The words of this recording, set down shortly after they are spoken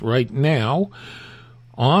right now.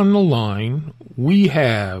 On the line, we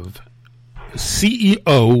have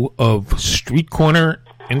CEO of Street Corner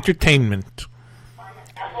Entertainment,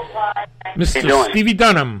 Mr. Stevie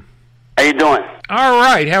Dunham. How you doing? All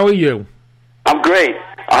right, how are you? I'm great.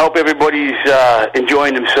 I hope everybody's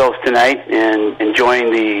enjoying themselves tonight and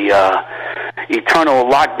enjoying the eternal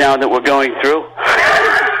lockdown that we're going through.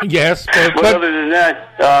 Yes, but other than that,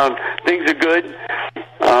 things are good.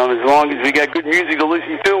 As long as we got good music to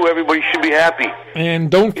listen to, everybody should be happy. And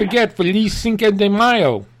don't forget, Feliz Cinco de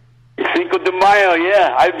Mayo. Cinco de Mayo,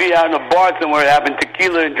 yeah. I'd be out in a bar somewhere having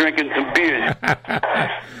tequila and drinking some beers.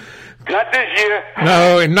 Not this year.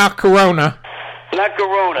 No, and not Corona. Not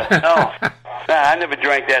Corona, no. Nah, I never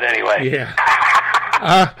drank that anyway. Yeah.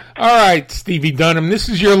 All right, Stevie Dunham, this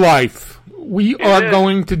is your life. We are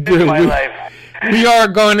going to do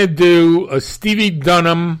a Stevie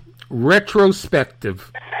Dunham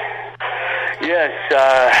retrospective. Yes,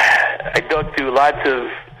 I dug through lots of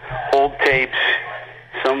old tapes,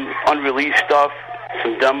 some unreleased stuff,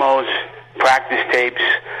 some demos, practice tapes,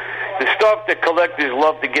 the stuff that collectors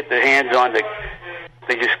love to get their hands on that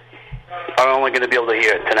they just are only going to be able to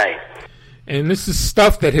hear it tonight. And this is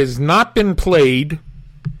stuff that has not been played.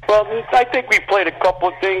 Well, I think we played a couple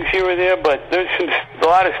of things here or there, but there's a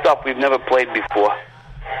lot of stuff we've never played before.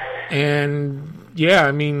 And, yeah,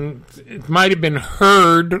 I mean, it might have been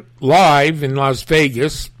heard live in Las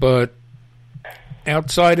Vegas, but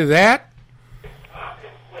outside of that?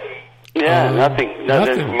 Yeah, nothing.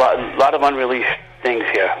 There's a lot of unreleased things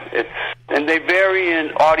here. And they vary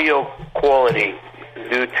in audio quality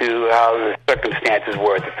due to how the circumstances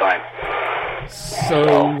were at the time.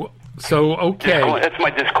 So okay. That's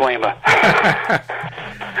my disclaimer.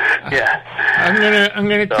 Yeah. I'm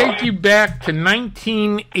gonna take you back to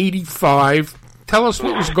 1985. Tell us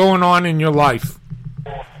what was going on in your life.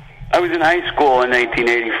 I was in high school in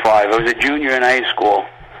 1985. I was a junior in high school.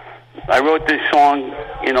 I wrote this song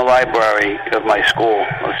in the library of my school.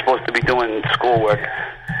 I was supposed to be doing schoolwork,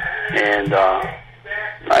 and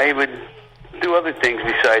I would do other things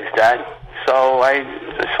besides that. So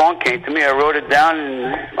the song came to me. I wrote it down,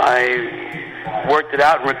 and I worked it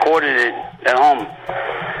out and recorded it at home.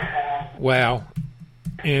 Wow.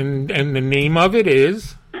 And the name of it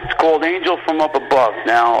is? It's called Angel from Up Above.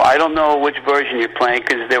 Now, I don't know which version you're playing,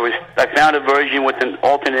 because I found a version with an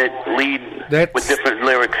alternate lead with different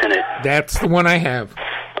lyrics in it. That's the one I have.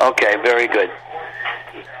 Okay, very good.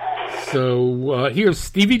 So here's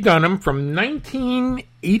Stevie Dunham from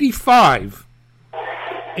 1985.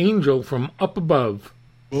 Angel from Up Above.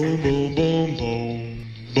 Boom, boom, boom, boom,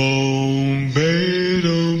 boom,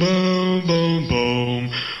 boom, boom, boom, boom,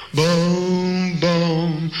 boom,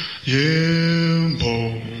 boom, yeah,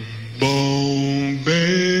 boom, boom,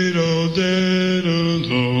 bedo, dedo,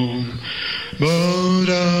 boom, boom,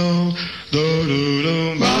 down, do, do,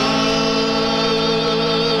 do, boom.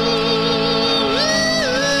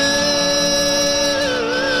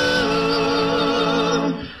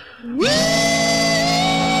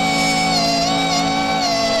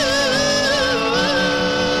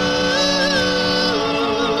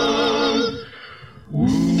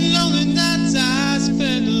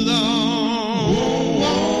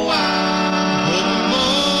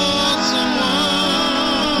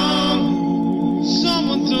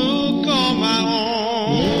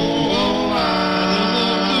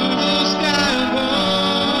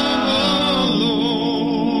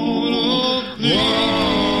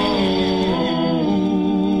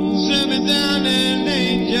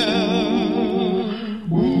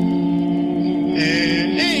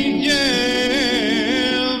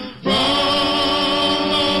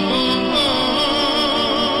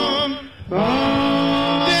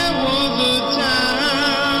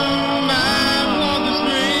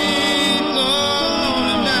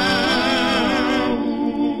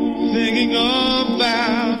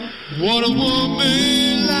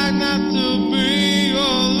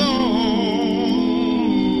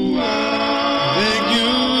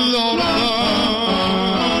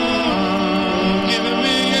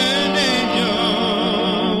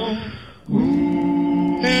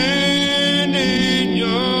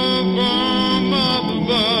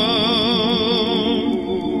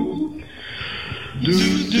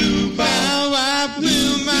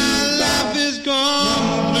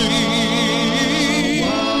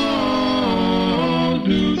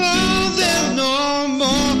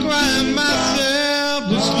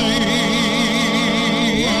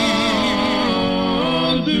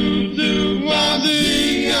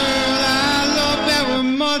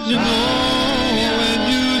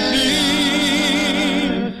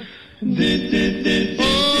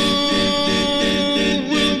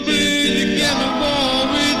 We'll be together, boy.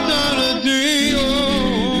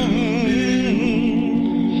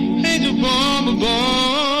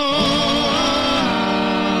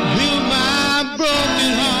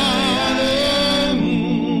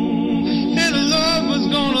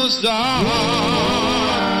 Yes,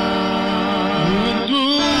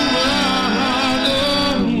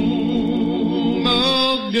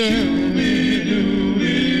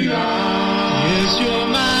 you're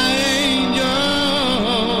my angel.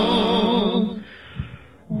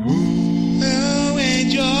 Oh,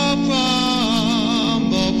 angel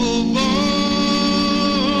from above.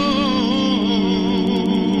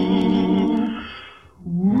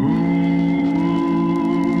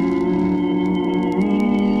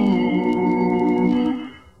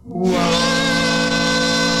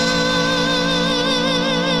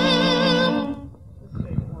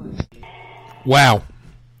 Wow.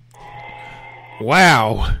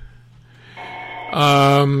 Wow.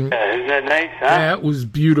 Isn't that nice, huh? That was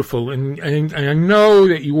beautiful. And I know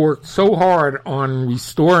that you worked so hard on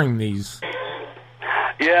restoring these.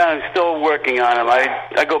 Yeah, I'm still working on them.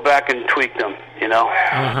 I go back and tweak them, you know.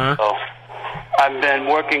 Uh-huh. So I've been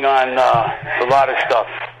working on a lot of stuff.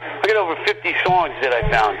 I got over 50 songs that I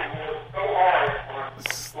found.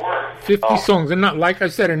 50 songs. And not, like I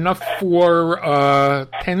said, enough for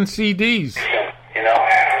 10 CDs. You know.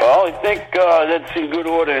 Well, I think that's in good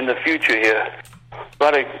order in the future here.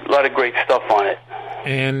 A lot of great stuff on it.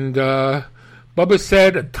 And Bubba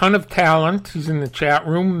said a ton of talent. He's in the chat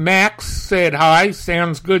room. Max said hi.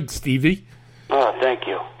 Sounds good, Stevie. Oh, thank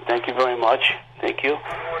you. Thank you very much. Thank you.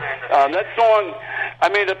 That song, I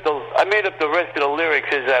made up the rest of the lyrics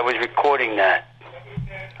as I was recording that.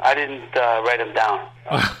 I didn't write them down.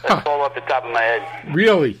 That's all off the top of my head.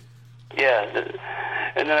 Really? Yeah.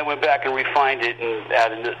 And then I went back and refined it and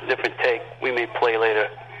added a different take we may play later.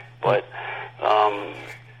 But,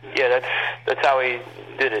 yeah, that's how he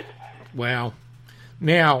did it. Wow.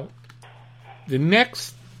 Now, the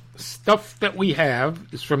next stuff that we have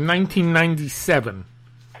is from 1997.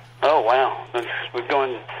 Oh, wow. We're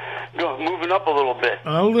moving up a little bit.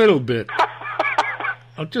 A little bit.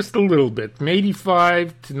 Just a little bit. From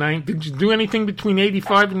 85 to 90. Did you do anything between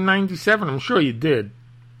 85 and 97? I'm sure you did.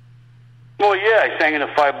 Well, yeah, I sang in the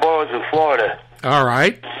 5 boroughs in Florida. All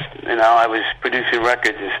right. You know, I was producing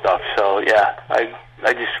records and stuff. So, yeah, I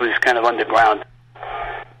just was kind of underground.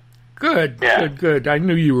 Good, Yeah. good. I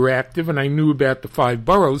knew you were active, and I knew about the 5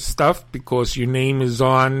 boroughs stuff because your name is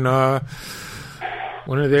on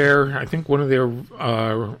one of their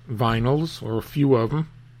vinyls, or a few of them.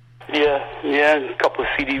 Yeah, a couple of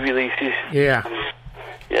CD releases. Yeah.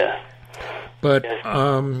 Yeah. But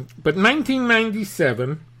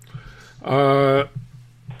 1997, Don't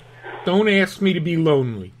Ask Me to Be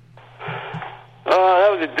Lonely. That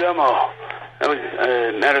was a demo. That was,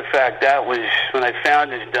 matter of fact, that was when I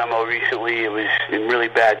found this demo recently. It was in really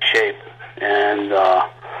bad shape, and there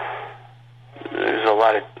was a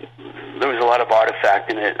lot of artifact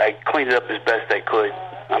in it. I cleaned it up as best I could.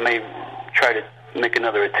 I may try to make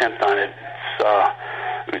another attempt on it.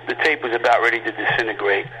 The tape was about ready to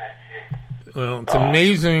disintegrate. Well, it's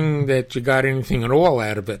amazing that you got anything at all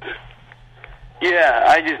out of it. Yeah,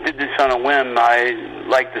 I just did this on a whim. I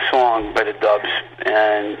liked the song by the Dubs,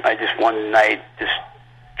 and I just one night just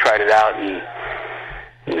tried it out, and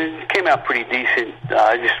it came out pretty decent.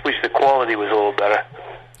 I just wish the quality was a little better.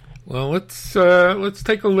 Well, let's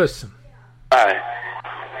take a listen. All right.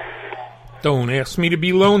 Don't Ask Me to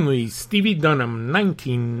Be Lonely, Stevie Dunham,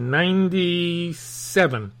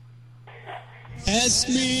 1997. Ask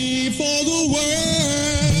me for the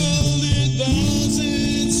world, it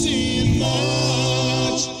doesn't seem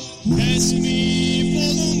much. Ask me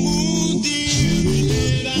for the moon, dear,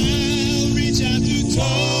 that I'll reach out to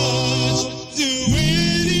touch. Do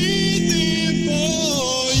anything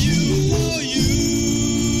for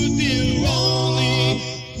you, dear, only.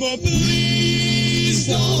 But please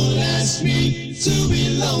don't ask me to be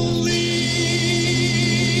lonely.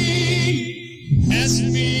 Ask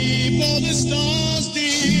me for the stars,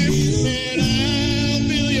 dear, and I'll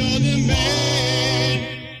fill your demand.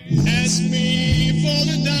 Ask me for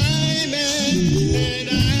the diamond, and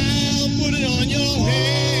I'll put it on your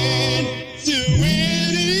hand. Do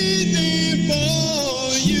anything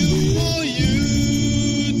for you,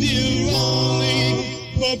 dear, only.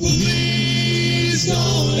 But please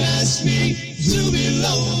don't ask me to be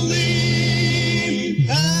lonely.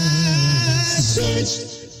 I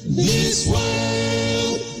searched this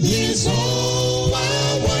world, this whole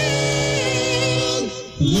wide world,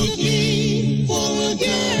 looking for a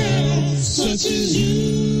girl such as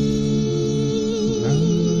you.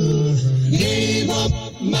 Gave up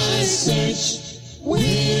my search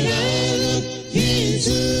when I looked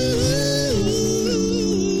into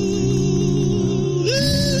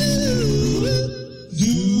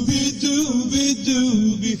doobie doobie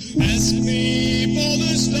doobie. Ask me for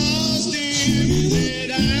the stars, dear,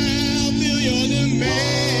 and I'll fill your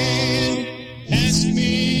demand.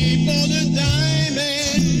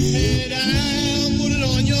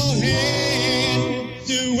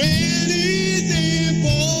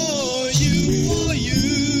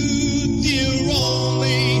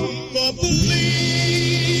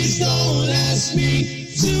 don't ask me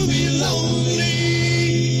to be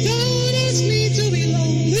lonely. Don't ask me to be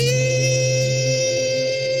lonely.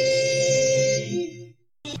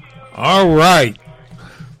 All right.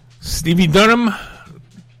 Stevie Dunham,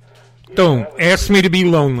 don't ask me to be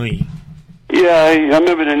lonely. Yeah, I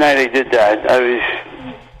remember the night I did that.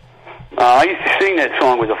 I used to sing that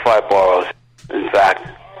song with the Five Boroughs, in fact.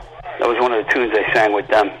 That was one of the tunes I sang with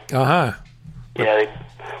them. Uh-huh. Yeah,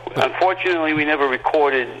 unfortunately, we never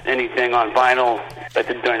recorded anything on vinyl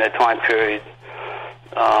during that time period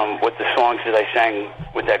with the songs that I sang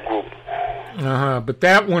with that group. Uh-huh. But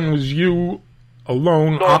that one was you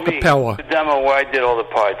alone, So a cappella. The demo where I did all the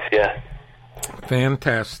parts, yeah.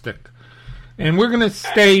 Fantastic. And we're going to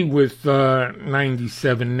stay with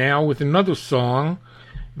 97 now with another song,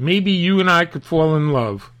 Maybe You and I Could Fall in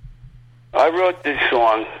Love. I wrote this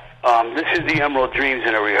song. This is the Emerald Dreams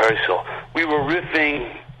in a rehearsal. We were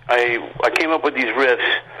riffing. I came up with these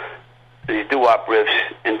riffs, these doo-wop riffs,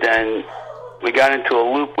 and then we got into a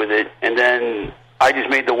loop with it, and then I just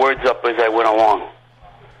made the words up as I went along.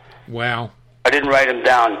 Wow. I didn't write them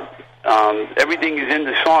down. Everything is in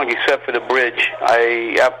the song except for the bridge.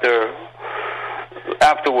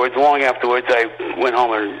 Long afterwards, I went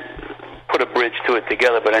home and put a bridge to it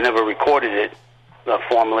together, but I never recorded it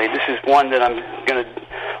formally. This is one that I'm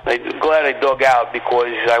glad I dug out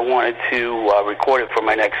because I wanted to record it for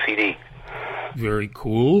my next CD. Very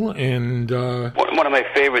cool. And one of my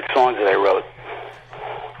favorite songs that I wrote.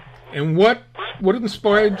 And what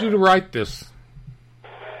inspired you to write this?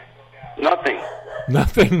 Nothing.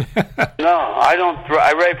 Nothing. No, I don't.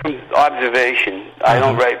 I write from observation. I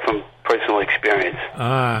don't write from personal experience.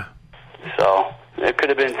 So it could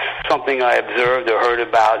have been something I observed or heard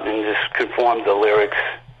about and just conformed the lyrics.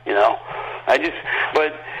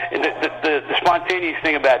 But the spontaneous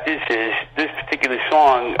thing about this is this particular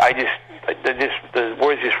song. The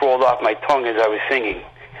words just rolled off my tongue as I was singing.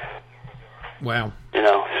 Wow.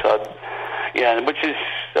 So yeah, which is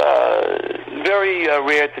very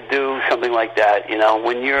rare to do something like that.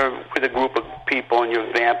 When you're with a group of people and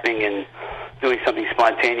you're vamping and doing something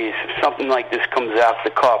spontaneous, if something like this comes off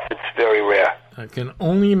the cuff, it's very rare. I can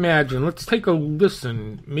only imagine. Let's take a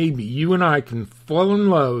listen. Maybe you and I can fall in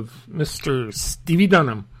love, Mr. Stevie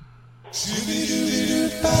Dunham.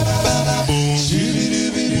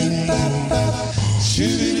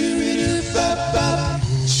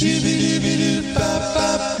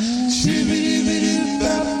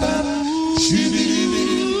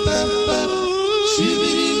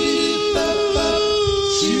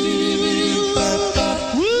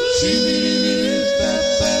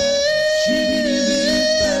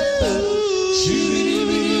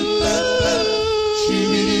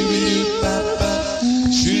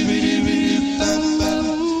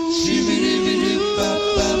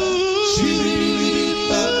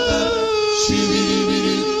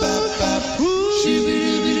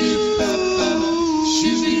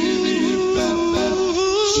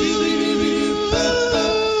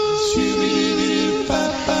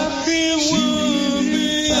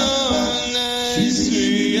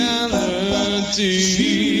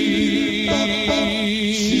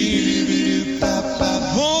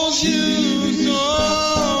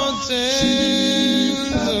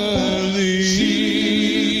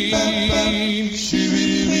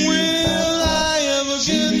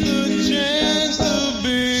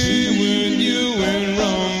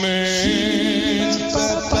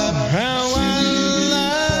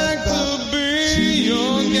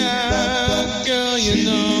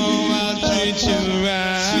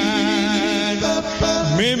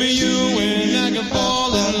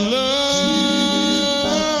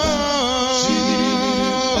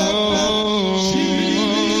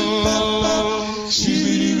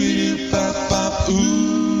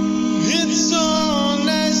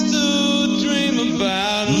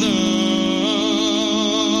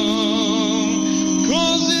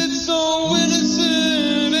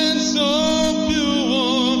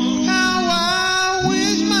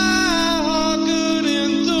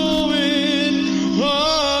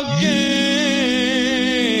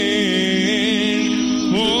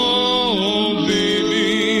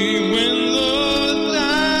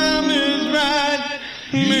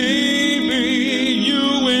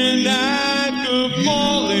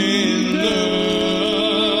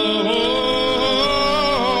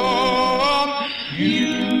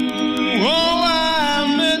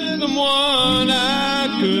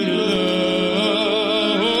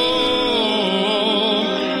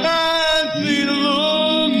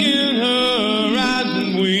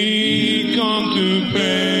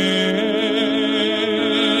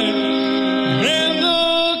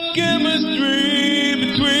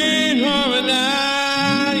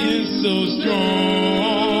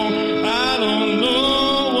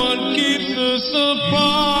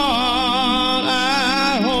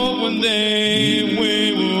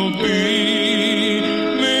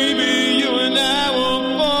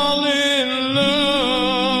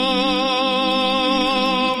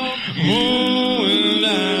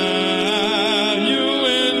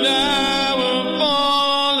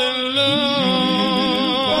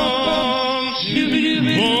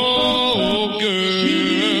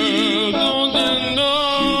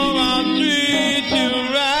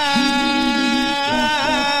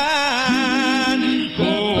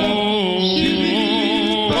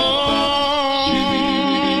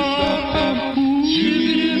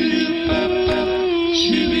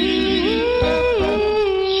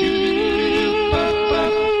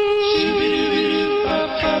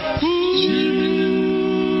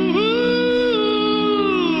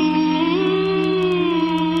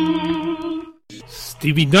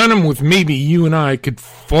 Stevie Dunham with Maybe You and I Could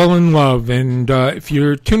Fall in Love. And if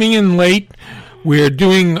you're tuning in late, we're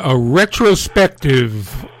doing a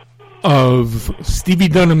retrospective of Stevie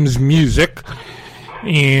Dunham's music.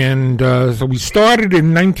 And so we started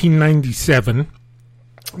in 1997.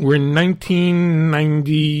 We're in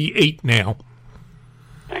 1998 now.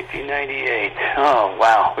 1998. Oh,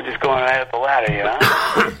 wow. We're just going right up the ladder here,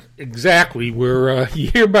 huh? Exactly. We're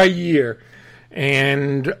year by year.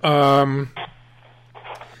 And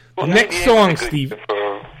the next song, Steve.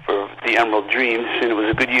 For the Emerald Dreams, and it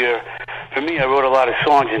was a good year. For me, I wrote a lot of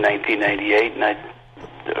songs in 1998, and I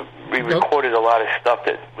re-recorded a lot of stuff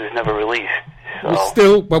that was never released.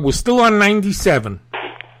 So. We're still on 97.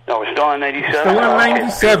 No, we're still on 97? Still on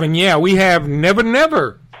 97, yeah. We have Never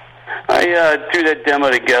Never. I threw that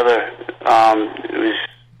demo together. It was,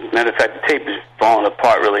 matter of fact, the tape is falling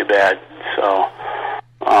apart really bad. So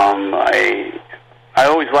I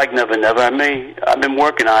always liked Never Never. I've been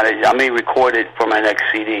working on it. I may record it for my next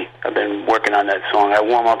CD. I've been working on that song. I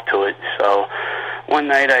warm up to it. So one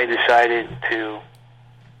night I decided to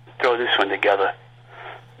throw this one together.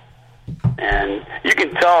 And you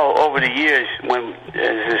can tell over the years as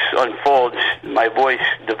this unfolds, my voice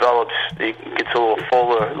develops. It gets a little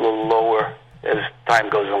fuller, a little lower as time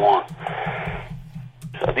goes along.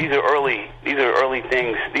 So these are early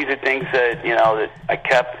things. These are things that that I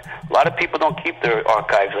kept. A lot of people don't keep their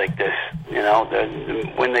archives like this.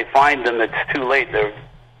 When they find them, it's too late. They're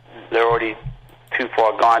already too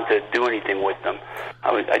far gone to do anything with them.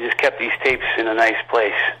 I just kept these tapes in a nice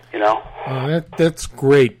place. That's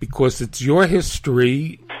great because it's your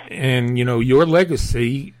history and your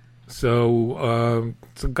legacy. So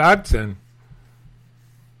it's a godsend.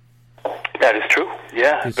 That is true.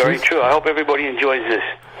 Yeah, very true. I hope everybody enjoys this.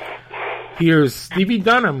 Here's Stevie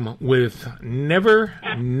Dunham with Never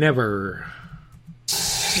Never.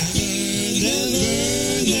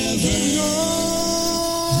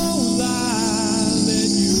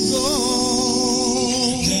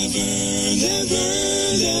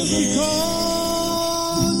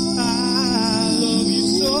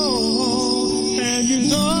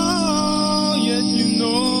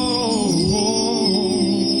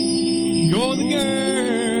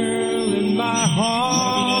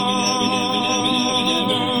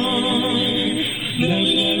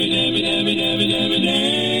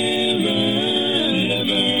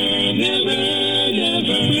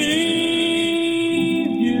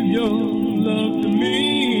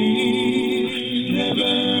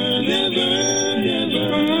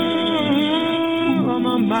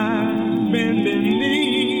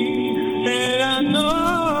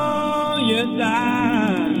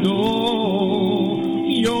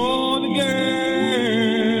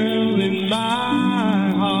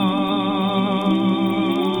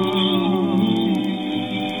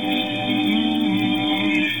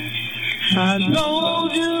 I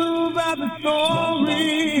told you about the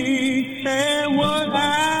story and what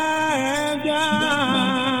I have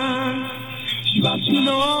done.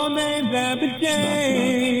 No names have been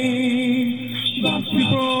changed to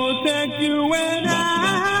protect you and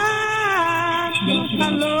I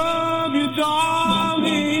love you,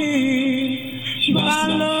 darling. I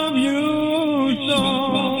love you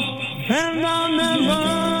so, and I'll never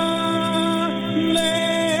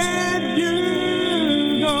let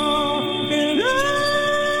you go. And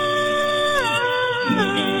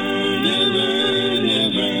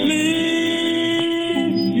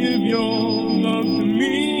please give your love to me.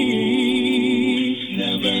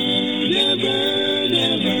 Never, never,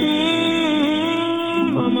 never.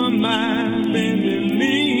 My mind bending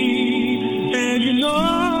me, and you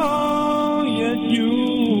know, yes,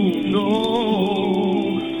 you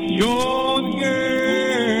know, you're the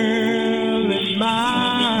girl in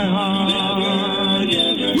my heart.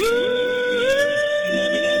 Never,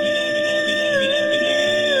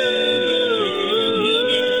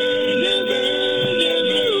 never,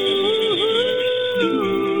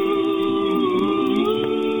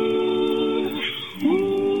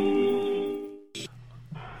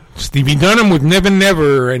 Stevie Dunham with Never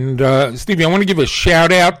Never. And Stevie, I want to give a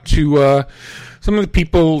shout out to some of the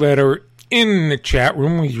people that are in the chat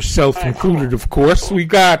room, with yourself included, of course. We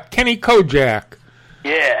got Kenny Kojak.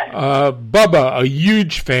 Yeah. Bubba, a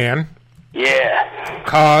huge fan. Yeah.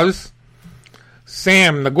 Kaz.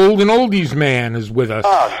 Sam, the Golden Oldies man, is with us.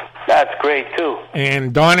 Oh, that's great, too.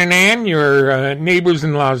 And Don and Ann, your neighbors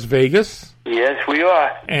in Las Vegas. Yes, we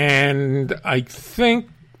are. And I think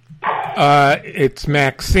it's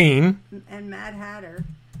Maxine. And Mad Hatter.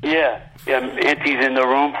 Yeah. Auntie's in the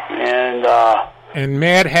room, and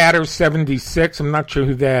Mad Hatter 76. I'm not sure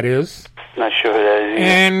who that is. Not sure who that is either.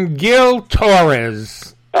 And Gil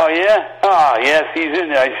Torres Oh, yeah? Oh, yes, he's in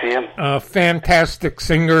there. I see him. A fantastic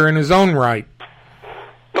singer in his own right.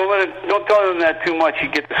 Don't tell him that too much. You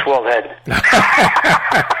get the swelled head.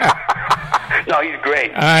 No, he's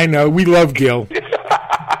great. I know. We love Gil.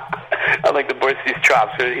 I like to burst his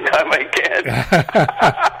chops anytime I can.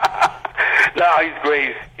 No, he's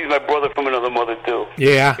great. He's my brother from another mother, too.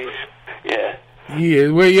 Yeah. Yeah.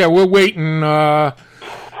 We're waiting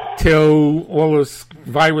till all this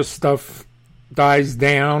virus stuff dies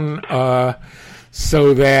down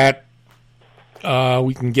so that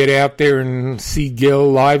we can get out there and see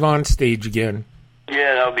Gil live on stage again.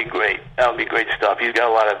 Yeah, that would be great. That would be great stuff. He's got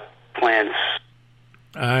a lot of plans.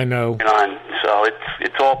 I know. On, so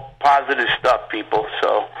it's all positive stuff, people.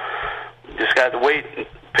 So just got to wait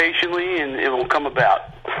patiently, and it will come about.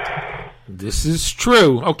 This is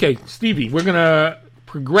true. Okay, Stevie, we're going to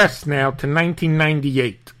progress now to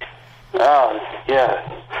 1998. Oh,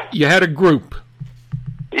 yeah. You had a group.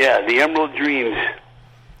 Yeah, the Emerald Dreams.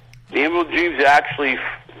 The Emerald Dreams actually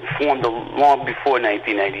formed long before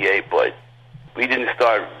 1998, but we didn't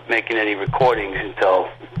start making any recordings until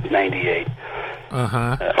 98.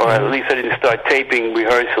 Uh-huh. Or at least I didn't start taping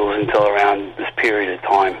rehearsals until around this period of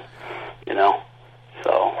time, you know.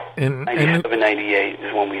 So, 97, 98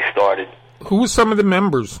 is when we started. Who were some of the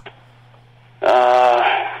members?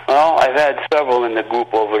 Well, I've had several in the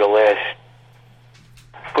group over the last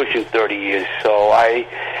pushing 30 years. So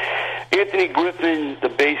Anthony Griffin, the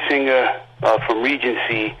bass singer from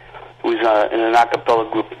Regency, who's in an a cappella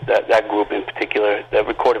group, that group in particular, that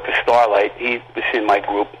recorded for Starlight, he was in my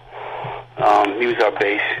group. He was our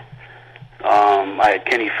bass. I had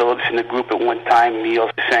Kenny Phillips in the group at one time. He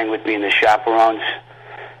also sang with me in the Chaperones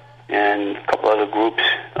and a couple other groups.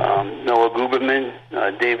 Noah Guberman,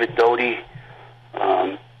 David Doty,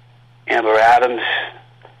 Amber Adams,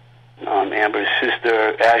 Amber's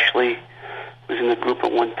sister Ashley was in the group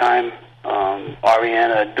at one time.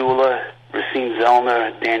 Ariana Dula, Racine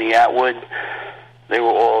Zellner, Danny Atwood. They were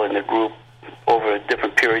all in the group over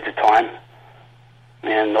different periods of time.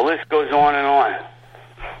 And the list goes on and on.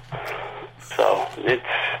 So it's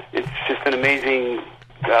just an amazing.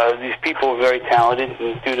 These people are very talented,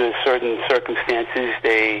 and due to certain circumstances,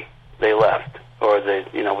 they left, or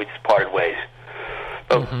we just parted ways.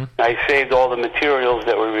 But I saved all the materials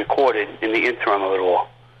that were recorded in the interim of it all.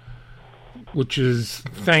 Which is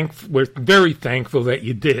we're very thankful that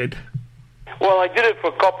you did. Well, I did it for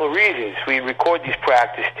a couple of reasons. We record these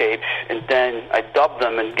practice tapes, and then I dub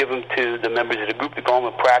them and give them to the members of the group to go home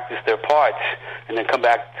and practice their parts, and then come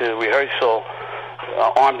back to rehearsal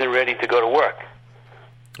armed and ready to go to work.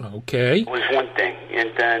 Okay. It was one thing.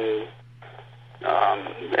 And then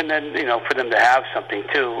for them to have something,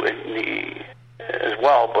 too, as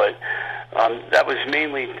well. But that was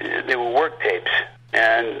mainly, they were work tapes.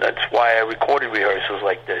 And that's why I recorded rehearsals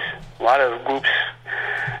like this. A lot of groups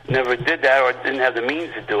never did that or didn't have the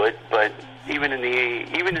means to do it. But even in the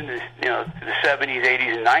 70s,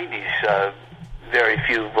 80s, and 90s, very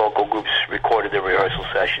few vocal groups recorded their rehearsal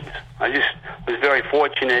sessions. I just was very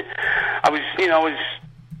fortunate. I was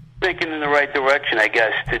thinking in the right direction, I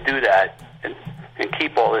guess, to do that and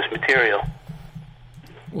keep all this material.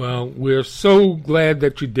 Well, we're so glad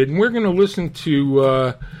that you did. And we're going to listen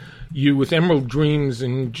to you with Emerald Dreams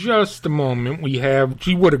in just a moment. We have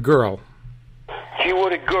Gee What a Girl. Gee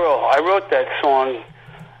What a Girl. I wrote that song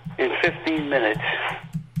in 15 minutes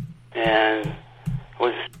and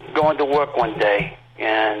was going to work one day,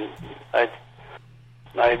 and I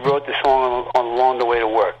wrote the song along the way to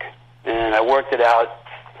work, and I worked it out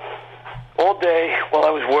all day while I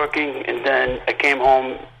was working, and then I came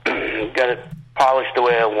home, got it polished the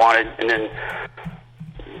way I wanted, and then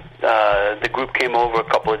the group came over a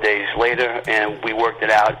couple of days later, and we worked it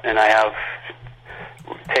out, and I have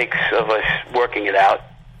takes of us working it out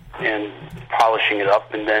and polishing it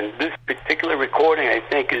up, and then this particular recording, I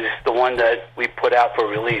think, is the one that we put out for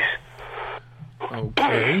release.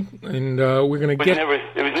 Okay, and we're going to get... It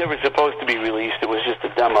was never supposed to be released. It was just a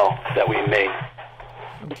demo that we made.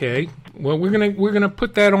 Okay, well, we're gonna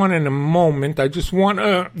put that on in a moment. I just want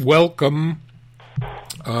to welcome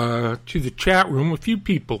to the chat room a few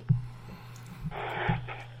people.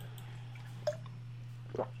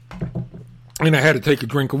 And I had to take a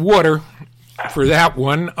drink of water for that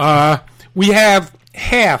one. We have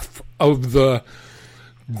half of the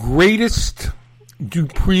greatest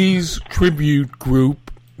Dupree's tribute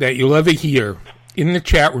group that you'll ever hear in the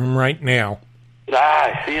chat room right now.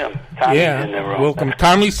 I see him. Tommy's in the room. Welcome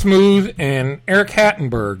Tommy Smooth and Eric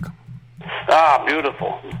Hattenberg.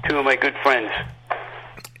 Beautiful. Two of my good friends.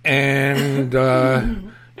 And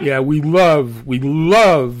we love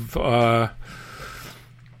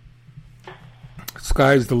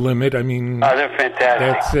Sky's the Limit. I mean, they're fantastic.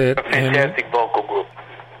 That's it. A fantastic vocal group.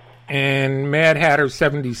 And Mad Hatter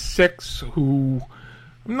 76, who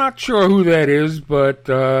I'm not sure who that is, but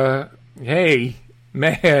hey,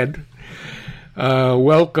 Mad,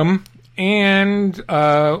 welcome. And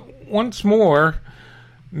once more,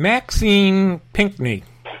 Maxine Pinckney.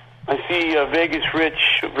 I see Vegas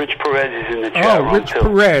Rich Perez is in the chat room, Rich too.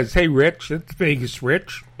 Perez. Hey, Rich. That's Vegas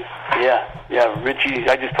Rich. Yeah, Richie.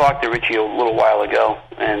 I just talked to Richie a little while ago,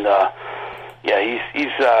 and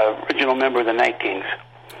he's original member of the Night Kings.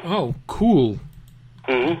 Oh, cool.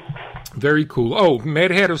 Mm-hmm. Very cool. Oh,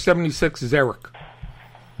 Mad Hatter 76 is Eric.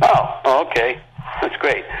 Oh, okay. That's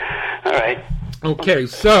great. All right. Okay,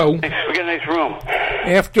 so... We got a nice room.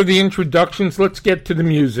 After the introductions, let's get to the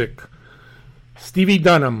music. Stevie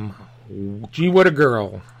Dunham, Gee What a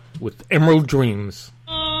Girl, with Emerald Dreams.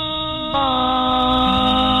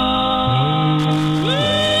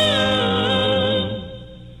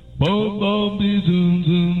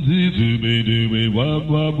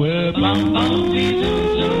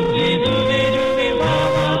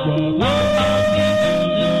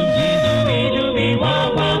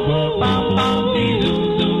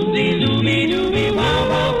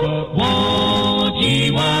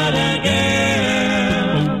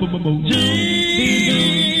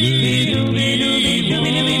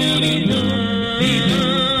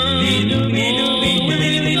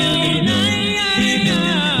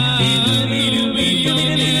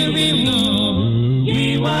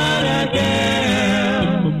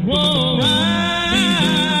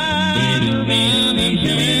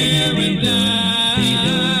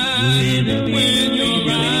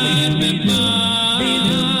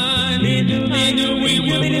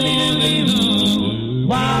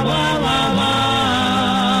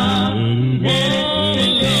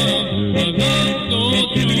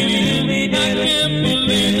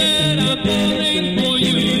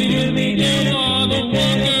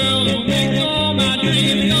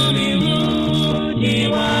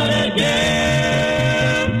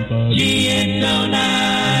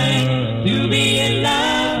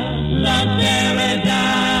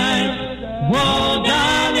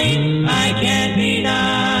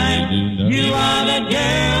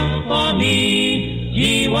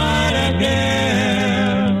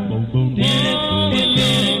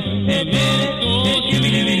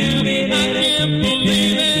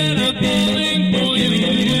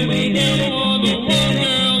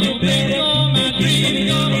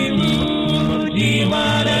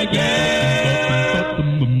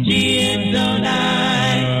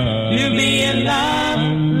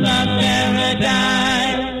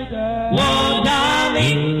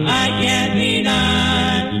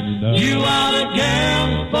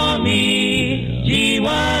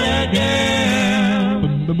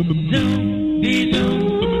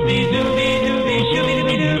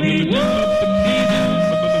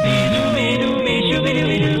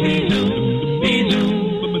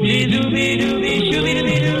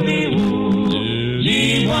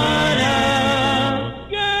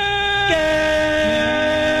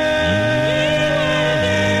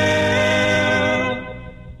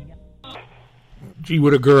 Gee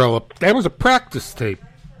What a Girl. That was a practice tape.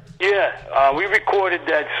 Yeah, we recorded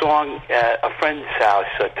that song at a friend's house,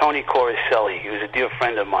 Tony Coricelli. He was a dear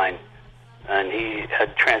friend of mine, and he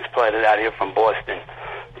had transplanted out here from Boston.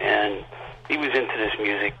 And he was into this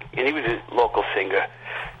music, and he was a local singer.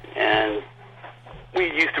 And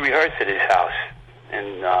we used to rehearse at his house,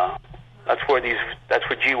 and that's where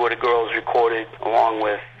Gee What a Girl is recorded, along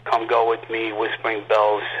with Come Go With Me, Whispering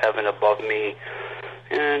Bells, Heaven Above Me,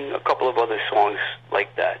 and a couple of other songs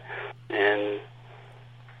like that. And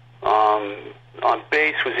on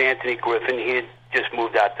bass was Anthony Griffin. He had just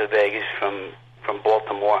moved out to Vegas from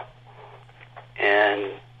Baltimore.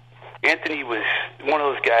 And Anthony was one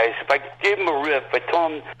of those guys, if I gave him a riff, I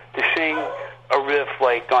told him to sing a riff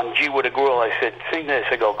like on Gee What a Girl. I said, sing this.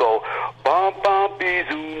 I go, bum bum be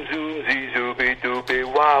zoom zoom zee zooby dooby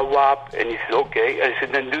wah wop. And he said, okay. I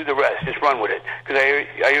said, then do the rest. Just run with it. Because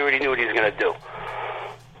I already knew what he was going to do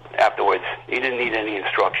afterwards. He didn't need any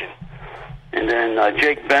instruction. And then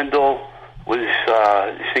Jake Bendel was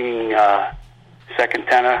singing second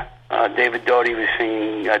tenor. David Doty was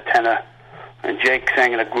singing tenor. And Jake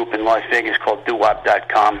sang in a group in Las Vegas called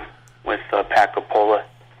doowop.com with Pat Coppola.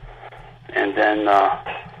 And then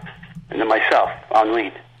myself on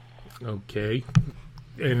lead. Okay.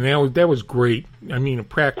 And that was great. I mean, a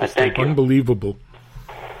practice tape. Unbelievable.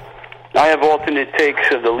 I have alternate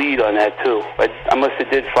takes of the lead on that, too. I must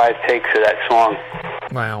have did 5 takes of that song.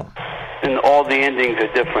 Wow. And all the endings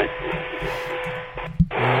are different.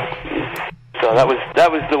 So that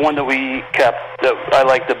was the one that we kept, that I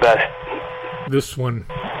liked the best. This one,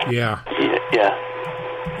 yeah. Yeah.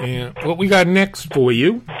 And what we got next for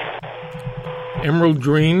you, Emerald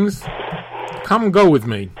Dreams, Come Go With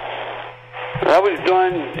Me. That was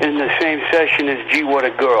done in the same session as Gee What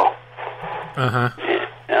a Girl.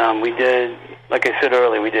 We did, like I said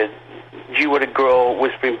earlier, we did Gee What a Girl,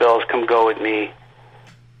 Whispering Bells, Come Go With Me,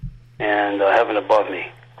 and Heaven Above Me.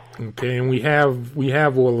 Okay, and we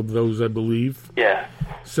have all of those, I believe. Yeah.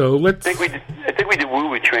 So let's. I think we did Woo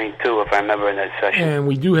Woo Train too, if I remember in that session. And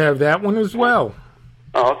we do have that one as well.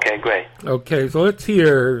 Oh, okay, great. Okay, so let's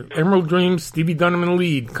hear Emerald Dreams, Stevie Dunham in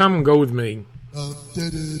lead. Come Go With Me.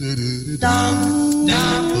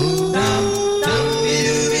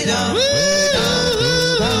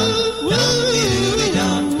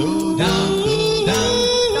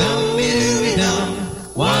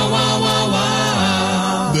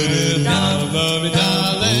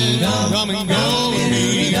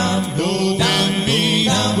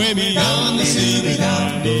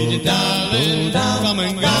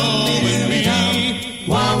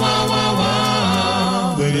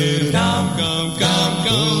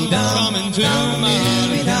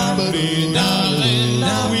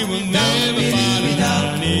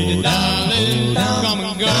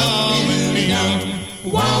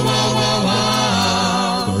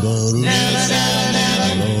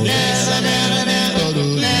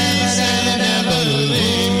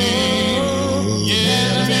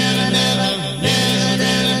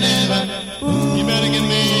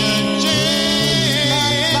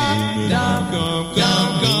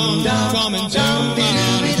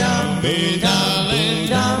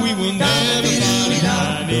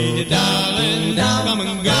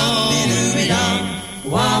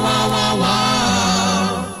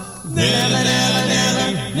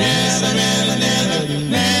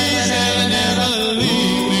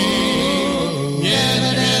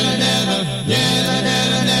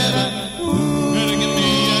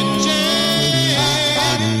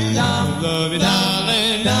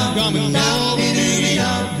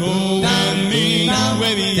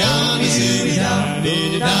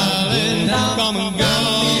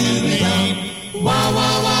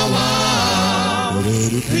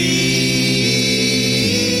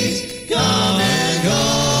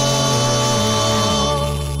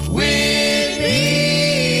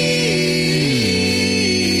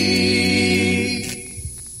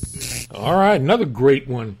 Another great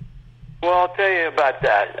one. Well, I'll tell you about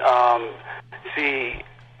that. See,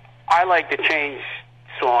 I like to change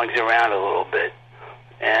songs around a little bit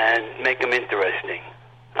and make them interesting.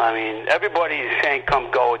 I mean, everybody is saying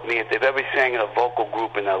 "Come Go With Me" if they've ever sang in a vocal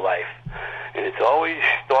group in their life. And it's always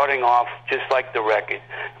starting off just like the record,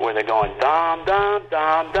 where they're going dum dum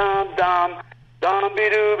dum dum dum dum be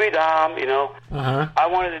doo be dum. You know, I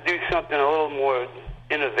wanted to do something a little more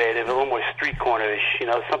innovative, a little more street cornerish. You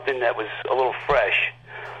know, something that was a little fresh.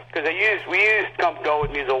 Because we used "Come Go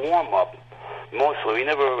With Me" as a warm up. Mostly, we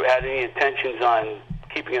never had any intentions on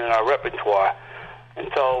keeping it in our repertoire, and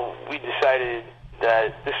so we decided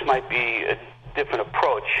that this might be a different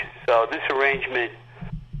approach. So this arrangement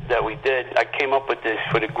that we did, I came up with this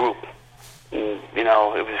for the group. And, you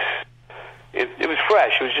know, it was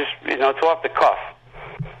fresh. It was just, you know, it's off the cuff.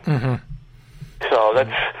 So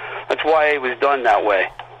that's why it was done that way.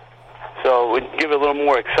 So it would give it a little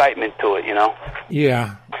more excitement to it, you know.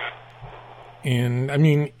 Yeah. And I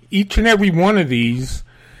mean, each and every one of these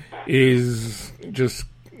is just,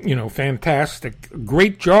 you know, fantastic.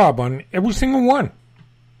 Great job on every single one.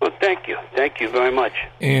 Well, thank you. Thank you very much.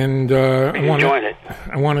 And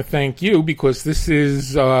I want to thank you because this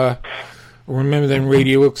is Remember Then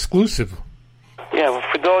Radio exclusive. Yeah, well,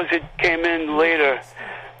 for those that came in later,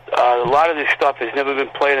 a lot of this stuff has never been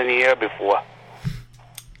played on the air before.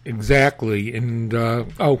 Exactly. And, I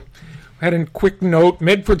had a quick note.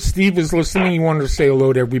 Medford Steve is listening. He wanted to say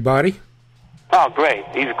hello to everybody. Oh, great.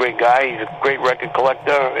 He's a great guy. He's a great record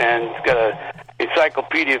collector, and he's got an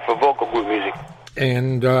encyclopedia for vocal group music.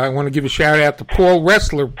 And I want to give a shout-out to Paul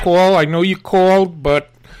Wrestler. Paul, I know you called,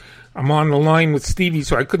 but I'm on the line with Stevie,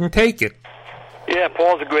 so I couldn't take it. Yeah,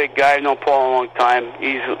 Paul's a great guy. I've known Paul a long time.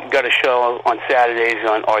 He's got a show on Saturdays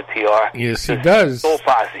on RTR. Yes, he does. Soul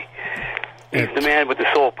Posse. He's the man with the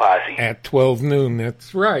Soul Posse. At 12 noon,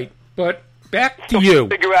 that's right. But back to you.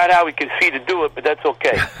 Figure out how we can see to do it, but that's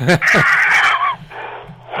okay.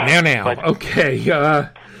 Okay.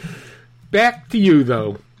 Back to you,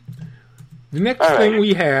 though. The next thing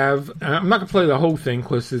we have, I'm not going to play the whole thing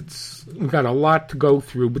because we've got a lot to go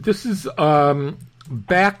through, but this is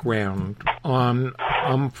background on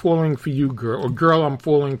I'm Falling For You, Girl, or Girl, I'm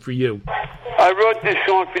Falling For You. I wrote this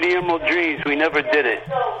song for the Emerald Dreams. We never did it.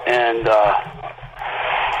 And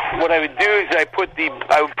what I would do is I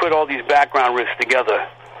would put all these background riffs together,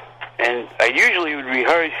 and I usually would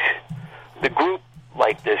rehearse the group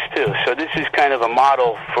like this too. So this is kind of a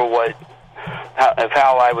model for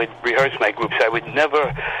how I would rehearse my groups. I would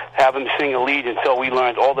never have them sing a lead until we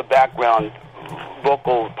learned all the background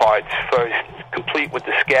vocal parts first, complete with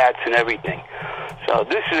the scats and everything. So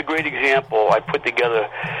this is a great example I put together,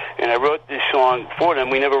 and I wrote this song for them.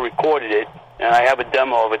 We never recorded it, and I have a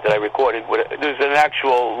demo of it that I recorded. There's an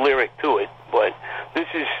actual lyric to it, but this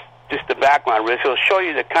is just the background riff. It'll show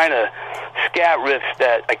you the kind of scat riffs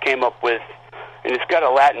that I came up with, and it's got a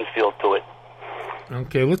Latin feel to it.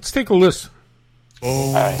 Okay, let's take a listen.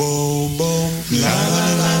 Boom, right. boom, boom, la la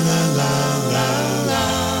la la la la la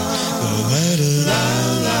la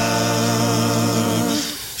la.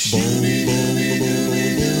 Boom, boom, boom, boom,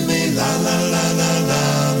 la la la la la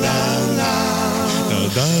la la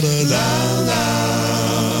da da la.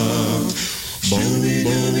 Boom, boom,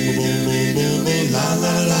 boom, boom, boom, la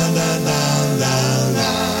la la la la la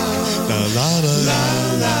la la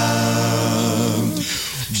la.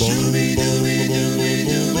 Boom, boom, boom, boom,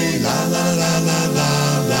 la la la la la la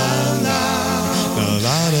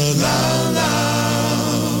la la la.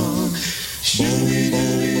 Boom, boom,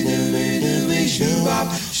 boom, shoo bop,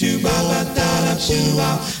 shoo bop, da da, shoo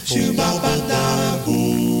bop, shoo bop, da da,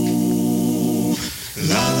 boo.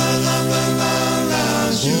 La la la la la la,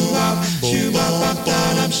 shoo bop, shoo bop, da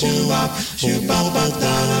da, shoo bop,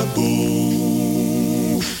 da da,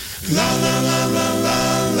 boo. La la la la la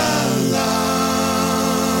la la.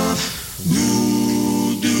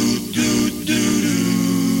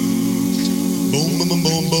 Boom, boom, boom,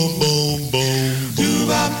 boom, boom, boom, boom. Doo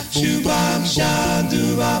bop, shoo bop, sha,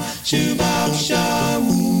 doo bop, shoo bop, sha,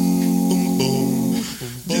 boom, boom, boom.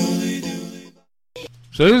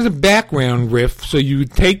 So there's a background riff. So you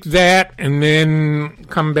take that and then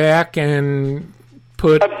come back and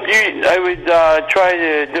put... I would try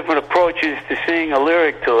the different approaches to sing a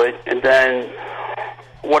lyric to it, and then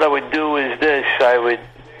what I would do is this. I would,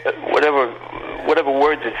 whatever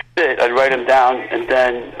words it fit, I'd write them down, and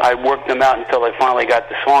then I'd work them out until I finally got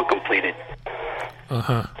the song completed.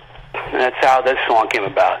 Uh-huh. And that's how this song came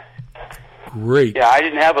about. Great. Yeah, I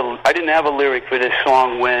didn't have a lyric for this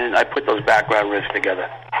song when I put those background riffs together.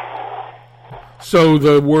 So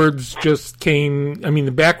the words just came,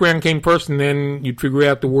 the background came first, and then you'd figure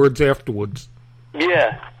out the words afterwards.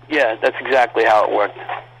 Yeah, that's exactly how it worked.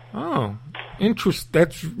 Oh,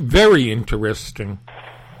 that's very interesting.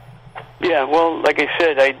 Yeah, well, like I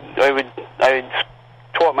said, I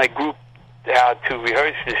taught my group how to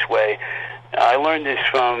rehearse this way. I learned this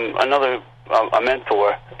from a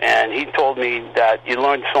mentor, and he told me that you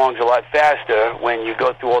learn songs a lot faster when you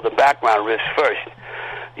go through all the background riffs first.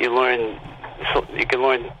 You can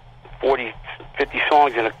learn 40, 50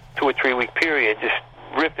 songs in a 2 or 3 week period, just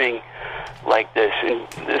riffing like this. And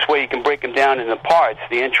this way you can break them down into parts,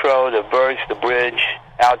 the intro, the verse, the bridge,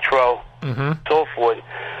 outro, so forth.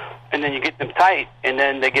 And then you get them tight, and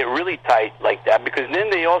then they get really tight like that, because then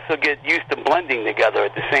they also get used to blending together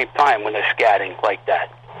at the same time when they're scatting like that.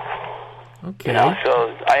 Okay.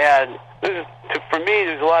 So for me,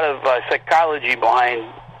 there's a lot of psychology behind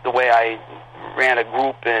the way I ran a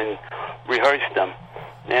group and rehearsed them.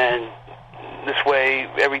 And this way,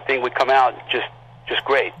 everything would come out just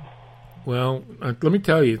great. Well, let me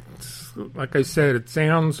tell you, like I said, it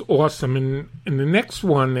sounds awesome. And in the next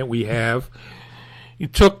one that we have, you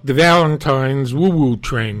took the Valentine's Woo Woo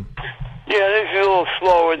Train. Yeah, this is a little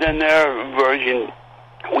slower than their version.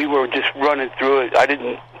 We were just running through it.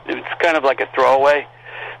 It's kind of like a throwaway,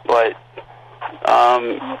 but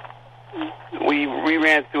we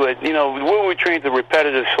ran through it. Woo Woo Train's a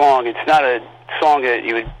repetitive song. It's not a song that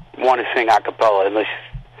you would want to sing a cappella unless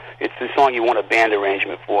it's the song you want a band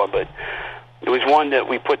arrangement for, but it was one that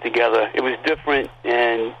we put together. It was different,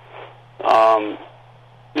 and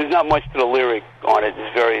there's not much to the lyric on it.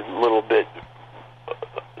 There's very little bit,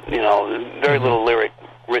 very little lyric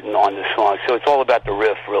written on this song. So it's all about the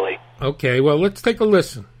riff, really. Okay, well, let's take a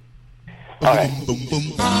listen. All right.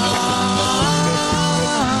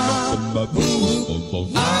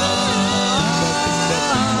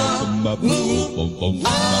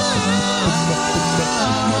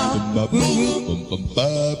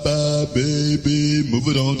 Bye-bye, baby, move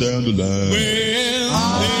it on down the line.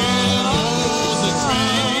 Well, there goes the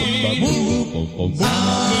train, moving down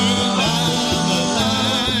the line,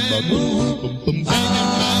 taking my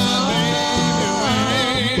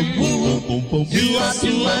baby away. Do I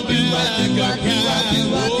see my back, I can't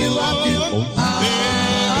hold. There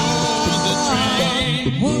goes the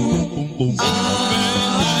train, moving down the line,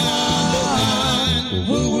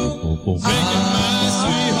 taking my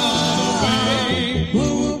sweetheart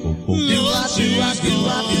away.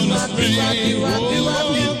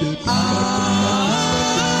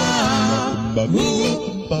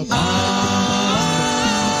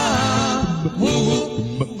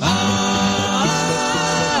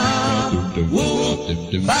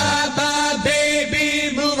 Bye-bye,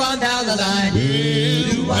 baby, move on down the line.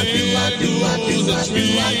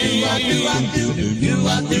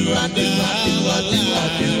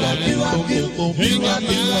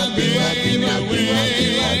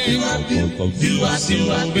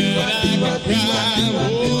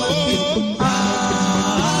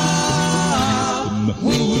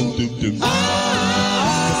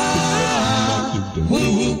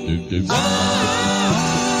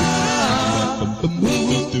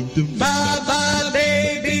 Bye-bye,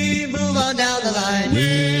 baby, move on down the line.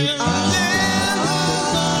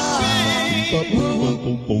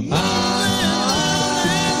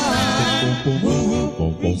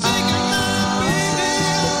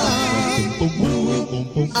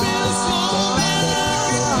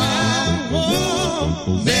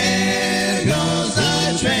 There goes the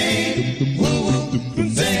train. There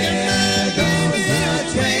goes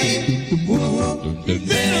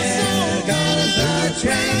the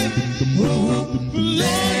train.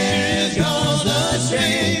 There goes the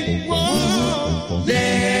train.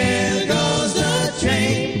 There goes the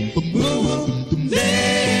train. There goes the train.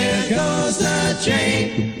 There goes the train.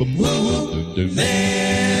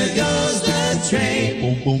 There goes the train.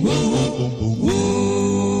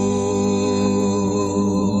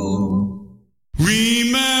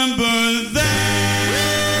 Remember that.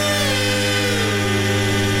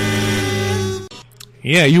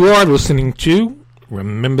 Yeah, you are listening to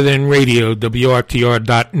Remember Then Radio,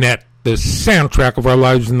 WRTR.net, the soundtrack of our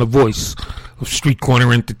lives and the voice of Street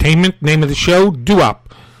Corner Entertainment. Name of the show,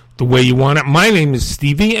 Doo-Wop, the way you want it. My name is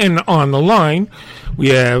Stevie, and on the line we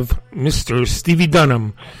have Mr. Stevie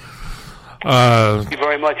Dunham. Thank you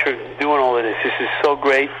very much for doing all of this. This is so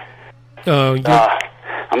great.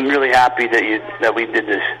 I'm really happy that we did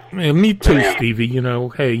this. Yeah, me too, really, Stevie. You know,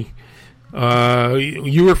 hey,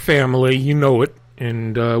 you're family, you know it,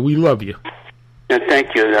 and we love you. Yeah,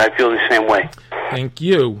 thank you. I feel the same way. Thank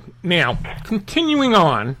you. Now, continuing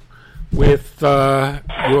on with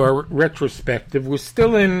your retrospective, we're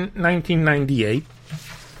still in 1998,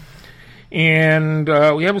 and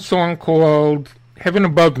we have a song called Heaven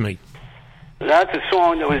Above Me. That's a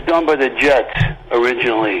song that was done by the Jets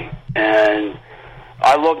originally, and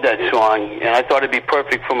I love that song, and I thought it'd be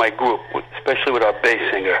perfect for my group, especially with our bass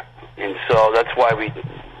singer, and so that's why we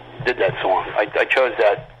did that song. I chose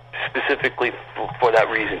that specifically for that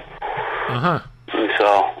reason. Uh-huh. And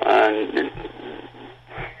so,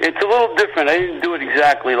 it's a little different. I didn't do it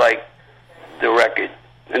exactly like the record,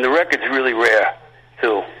 and the record's really rare,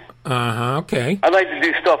 too. Uh-huh, okay. I like to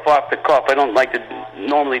do stuff off the cuff. I don't like to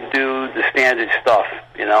normally do the standard stuff,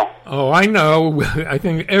 you know? Oh, I know. I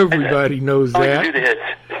think everybody knows that. I like to do the hits.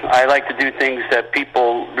 I like to do things that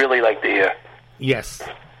people really like to hear. Yes.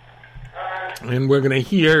 And we're going to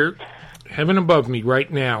hear Heaven Above Me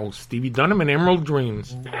right now. Stevie Dunham and Emerald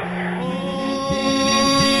Dreams.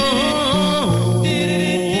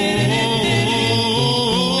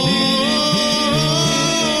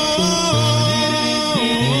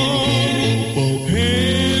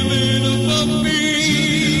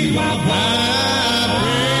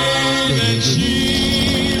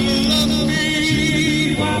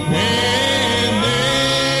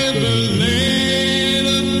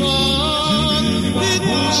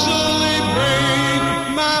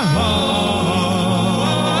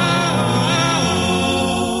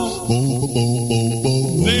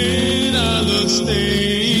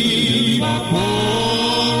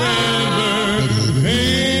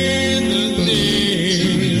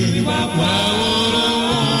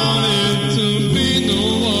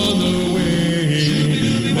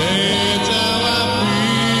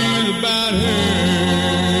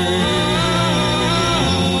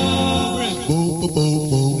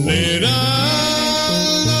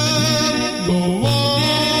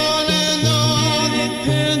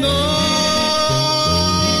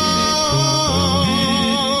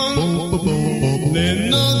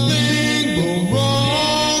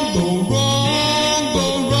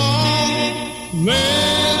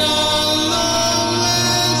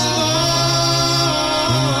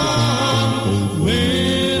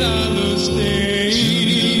 Stay.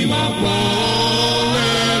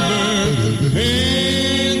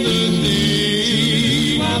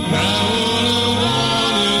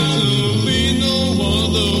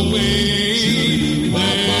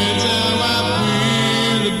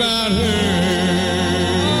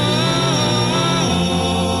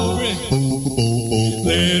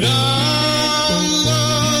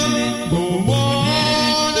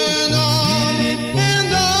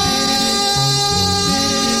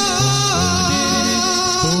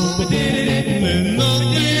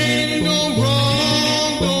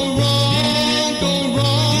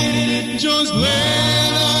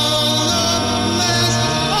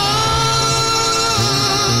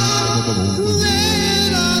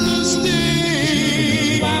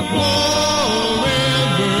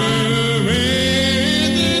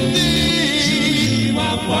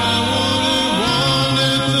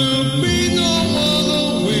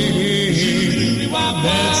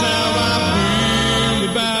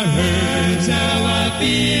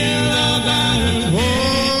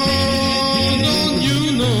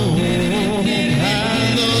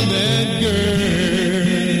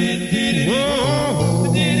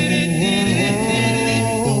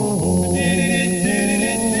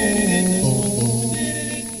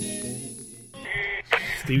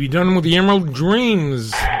 Dunham with the Emerald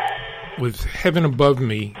Dreams with Heaven Above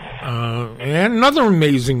Me. And another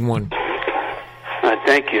amazing one.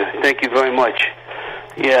 Thank you. Thank you very much.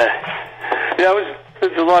 Yeah, it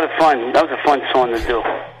was a lot of fun. That was a fun song to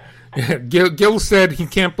do. Gil said he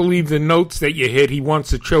can't believe the notes that you hit. He wants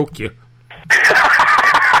to choke you.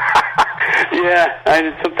 Yeah,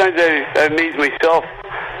 sometimes I amaze myself.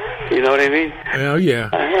 You know what I mean? Oh, yeah.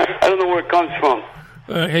 I don't know where it comes from.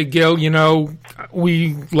 Hey, Gil,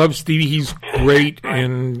 we love Stevie. He's great.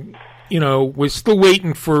 And, we're still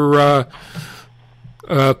waiting for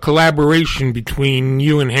collaboration between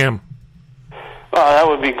you and him. Oh, that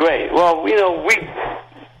would be great. Well, we've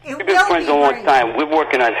been friends a long time. We're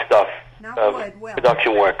working on stuff,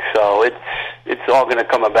 production work. So it's all going to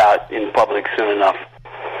come about in public soon enough.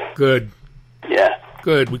 Good. Yeah.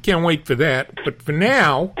 Good. We can't wait for that. But for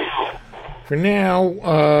now,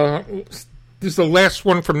 this is the last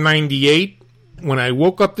one from '98. When I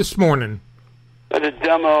woke up this morning. The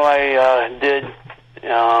demo I did.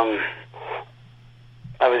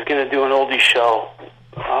 I was going to do an oldie show.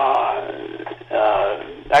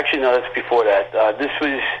 Actually, no, that's before that. This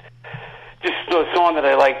was just a song that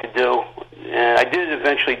I like to do, and I did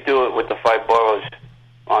eventually do it with the Five Boroughs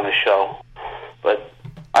on the show. But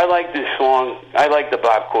I like this song. I like the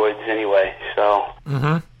bop chords anyway. So,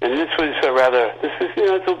 and this was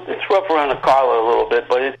it's rough around the collar a little bit,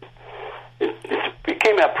 but it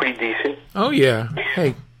came out pretty decent. Oh yeah.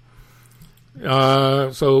 Hey.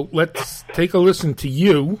 So let's take a listen to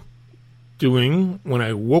you doing When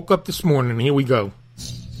I Woke Up This Morning. Here we go.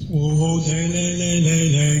 Oh, lay, lay, lay, lay,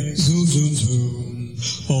 lay, zoom, zoom, zoom.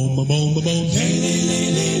 Oh, ma, boom, ma, boom, lay, lay,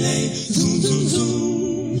 lay, lay, lay, zoom, zoom,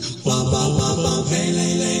 zoom. Ba, ba, ba, ba, lay,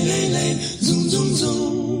 lay, lay, lay, lay, zoom, zoom,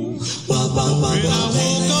 zoom. Ba, ba, ba, ba, when I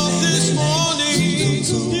woke up this morning,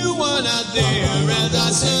 you were not there, and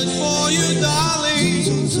I said for you, darling.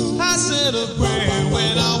 I said a prayer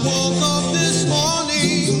when I woke up this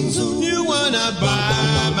morning, you were not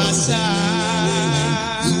by my side.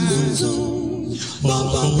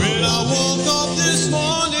 When I woke up this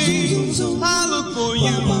morning, I look for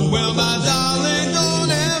you. Well, my darling,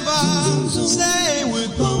 don't ever stay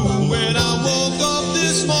with me. When I woke up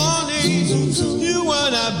this morning, you were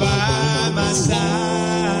not by my side.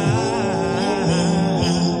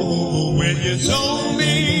 When you told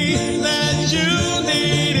me that you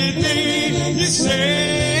needed me, you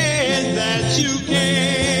said that you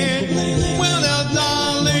can. Well, now,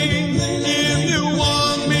 darling, if you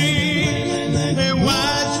want me, then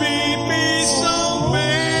why treat me so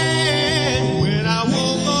bad? When I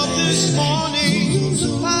woke up this morning,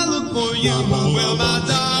 I look for you. Well, my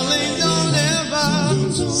darling, don't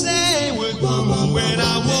ever say with me. When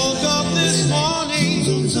I woke up this morning,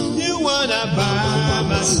 you were not by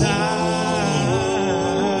my side.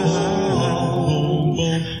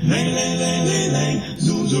 Lay, lay, lay, lay, lay,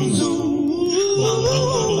 zoom, zoom, zoom.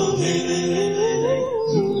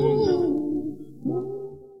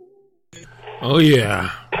 Oh yeah.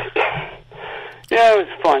 Yeah, it was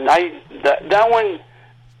fun. That one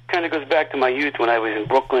kind of goes back to my youth when I was in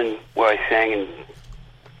Brooklyn, where I sang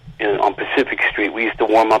on Pacific Street. We used to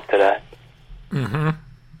warm up to that.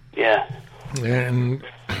 Yeah. And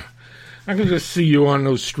I can just see you on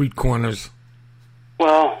those street corners.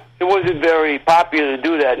 Well, it wasn't very popular to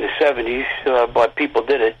do that in the 70s, but people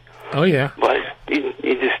did it. Oh yeah. But you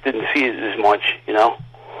just didn't see it as much,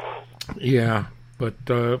 Yeah, but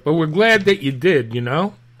we're glad that you did,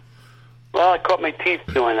 Well, I caught my teeth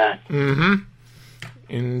doing that.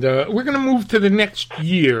 And we're going to move to the next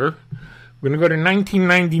year. We're going to go to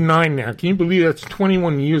 1999 now. Can you believe that's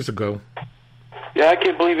 21 years ago? Yeah, I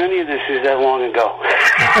can't believe any of this is that long ago.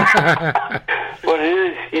 But it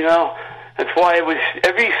is, That's why it was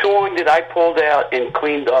every song that I pulled out and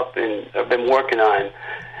cleaned up and I've been working on,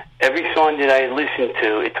 every song that I listened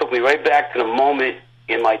to, it took me right back to the moment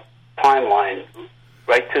in my timeline,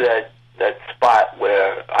 right to that spot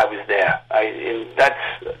where I was there. And that's,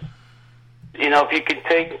 if you could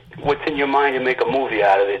take what's in your mind and make a movie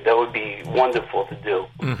out of it, that would be wonderful to do.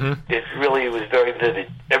 It really was very vivid.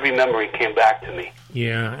 Every memory came back to me.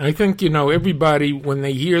 Yeah, I think, everybody, when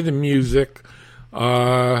they hear the music,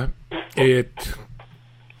 it,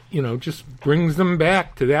 just brings them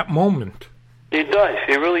back to that moment. It does.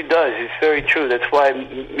 It really does. It's very true. That's why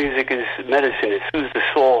music is medicine. It soothes the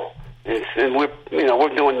soul. And we're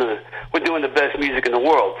doing the best music in the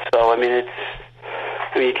world. So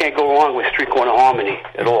you can't go wrong with street corner harmony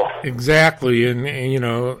at all. Exactly, and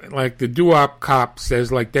like the doo-wop cop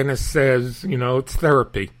says, like Dennis says, it's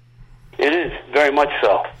therapy. It is very much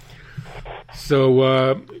so.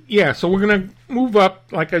 So so we're gonna move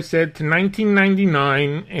up, like I said, to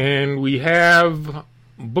 1999, and we have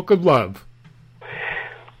Book of Love.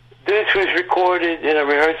 This was recorded in a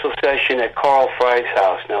rehearsal session at Carl Fry's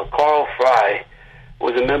house. Now, Carl Fry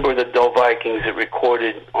was a member of the Doe Vikings that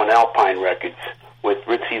recorded on Alpine Records with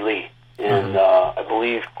Ritzy Lee and I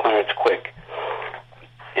believe Clarence Quick.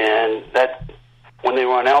 And that when they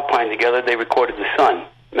were on Alpine together, they recorded The Sun.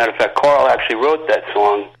 Matter of fact, Carl actually wrote that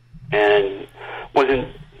song and wasn't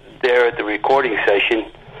there at the recording session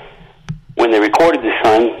when they recorded The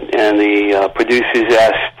Sun, and the producers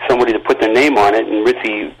asked somebody to put their name on it, and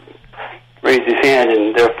Ritzy raised his hand,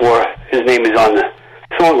 and therefore his name is on the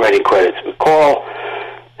songwriting credits. But Carl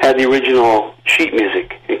had the original sheet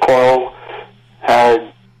music, and Carl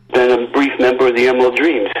had been a brief member of the Emerald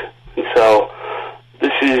Dreams. And so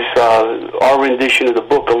this is our rendition of the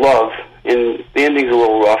Book of Love, and the ending's a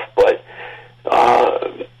little rough, but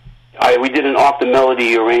we did an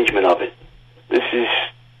off-the-melody arrangement of it. This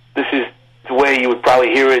is the way you would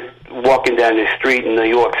probably hear it walking down the street in New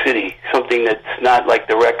York City, something that's not like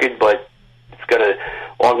the record, but it's got an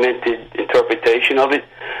augmented interpretation of it.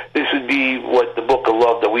 This would be what the Book of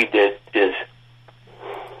Love that we did is.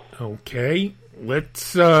 Okay,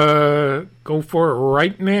 let's go for it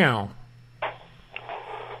right now.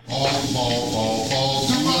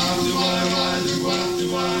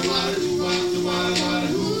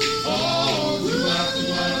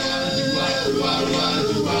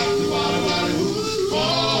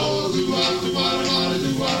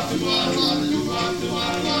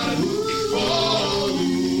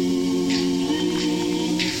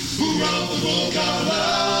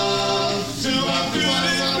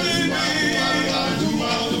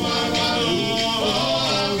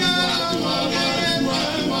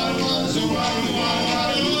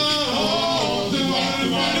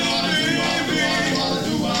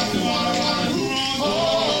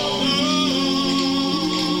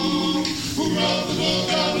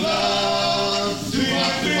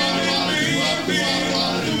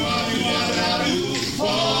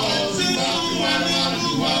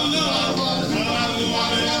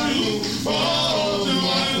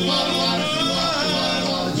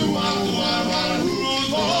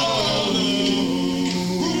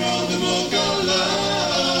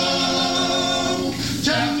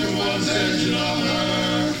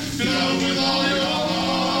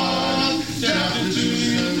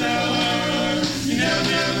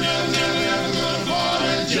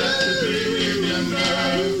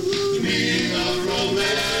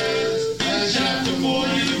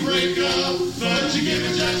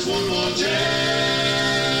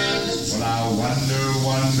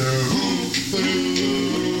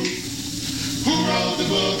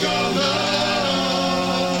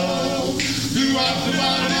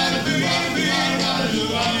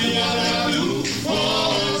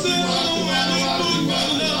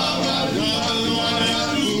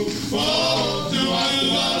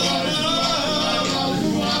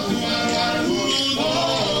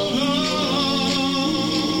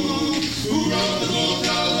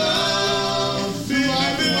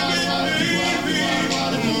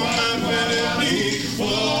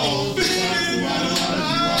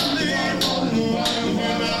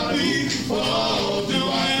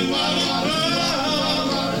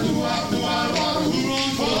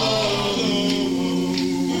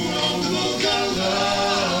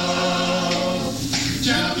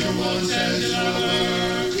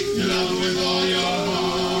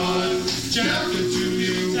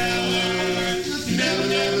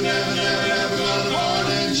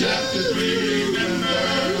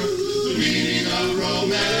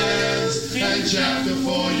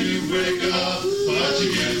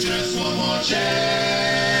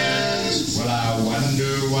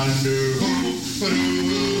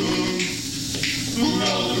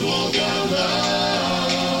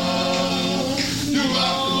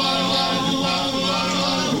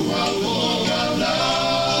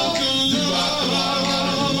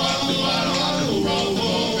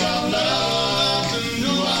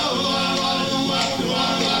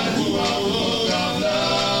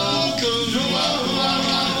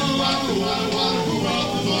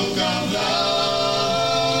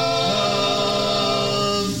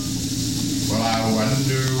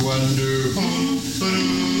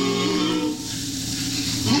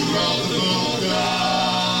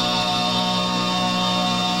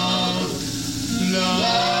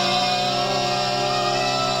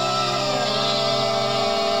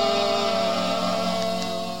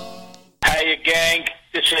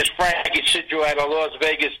 Out of Las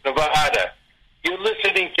Vegas, Nevada. You're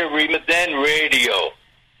listening to Remaden Radio,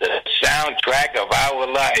 the soundtrack of our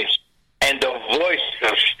lives and the voice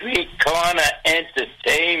of street corner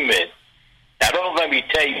entertainment. Now, don't let me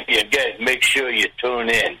tell you again, make sure you tune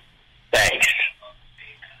in. Thanks.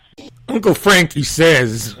 Uncle Frankie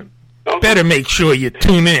says, better make sure you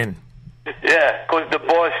tune in. Yeah, because the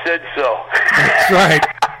boss said so. That's right.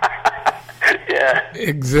 Yeah.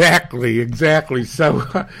 Exactly. So,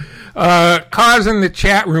 Cars in the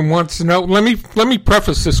chat room wants to know. Let me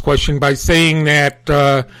preface this question by saying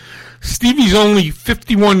that Stevie's only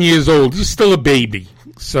 51 years old. He's still a baby.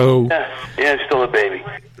 So yeah, still a baby.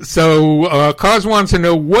 So, Cars wants to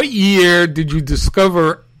know, what year did you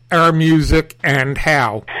discover our music and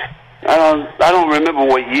how? I don't remember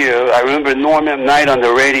what year. I remember Norm M. Night on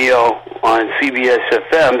the radio on CBS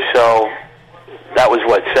FM. So that was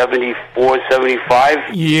what, 74,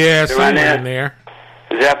 75? Yeah, somewhere in there.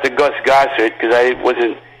 It was after Gus Gossett, because I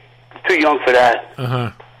wasn't too young for that.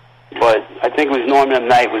 Uh-huh. But I think it was Norm M.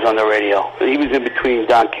 Night was on the radio. He was in between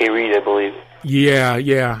Don K. Reed, I believe.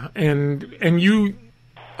 Yeah. And you,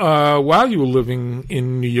 while you were living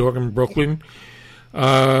in New York and Brooklyn,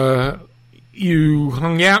 you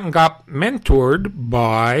hung out and got mentored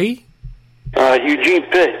by... Eugene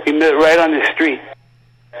Pitt. We met right on the street.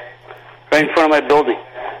 Right in front of my building.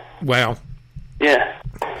 Wow. Yeah.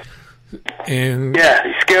 And yeah,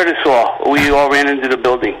 he scared us all. We all ran into the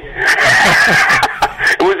building.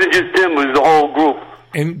 It wasn't just him, it was the whole group.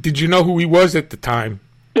 And did you know who he was at the time?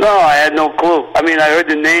 No, I had no clue. I mean, I heard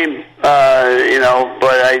the name, but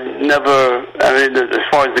I never, as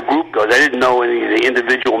far as the group goes, I didn't know any of the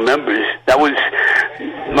individual members. That was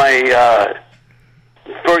my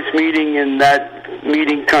first meeting, and that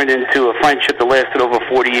meeting turned into a friendship that lasted over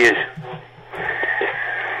 40 years.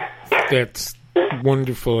 That's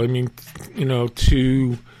wonderful. I mean,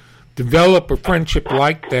 to develop a friendship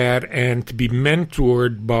like that and to be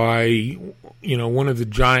mentored by, one of the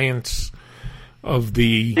giants of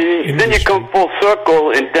the industry. Then you come full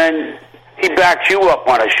circle, and then he backs you up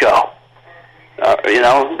on a show.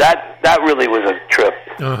 That really was a trip.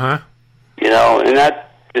 Uh-huh. And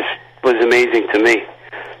that just was amazing to me.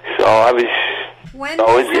 So I was...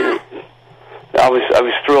 I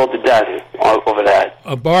was thrilled to death over that.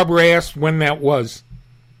 Barbara asked when that was.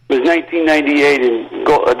 It was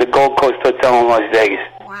 1998 at the Gold Coast Hotel in Las Vegas.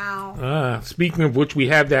 Wow. Speaking of which, we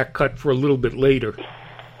have that cut for a little bit later.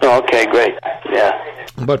 Oh, okay, great. Yeah.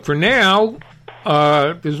 But for now,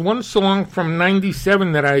 there's one song from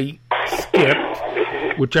 97 that I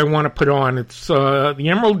skipped, which I want to put on. It's The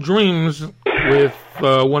Emerald Dreams with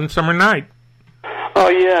One Summer Night. Oh,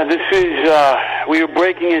 yeah, this is, we were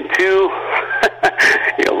breaking in two...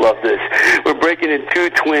 You'll love this. We're breaking in two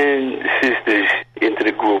twin sisters into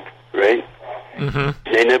the group, right? Mm-hmm.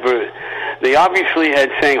 They obviously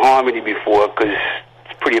had sang harmony before, because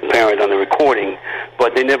it's pretty apparent on the recording,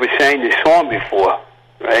 but they never sang this song before,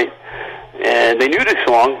 right? And they knew the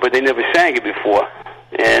song, but they never sang it before.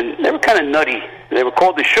 And they were kind of nutty. They were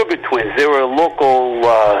called the Sugar Twins. They were a local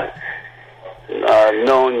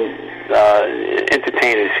known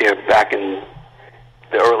entertainers here back in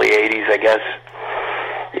the early 80s, I guess.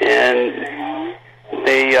 And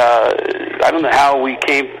they, I don't know how we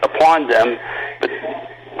came upon them, but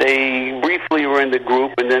they briefly were in the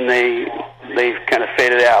group, and then they kind of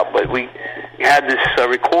faded out. But we had this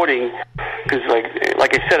recording, because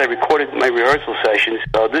like I said, I recorded my rehearsal sessions.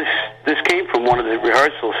 So this came from one of the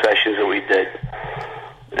rehearsal sessions that we did,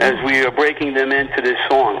 as we were breaking them into this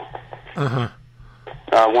song. Uh-huh.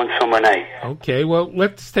 One Summer Night. Okay, well,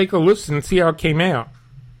 let's take a listen and see how it came out.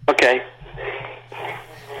 Okay.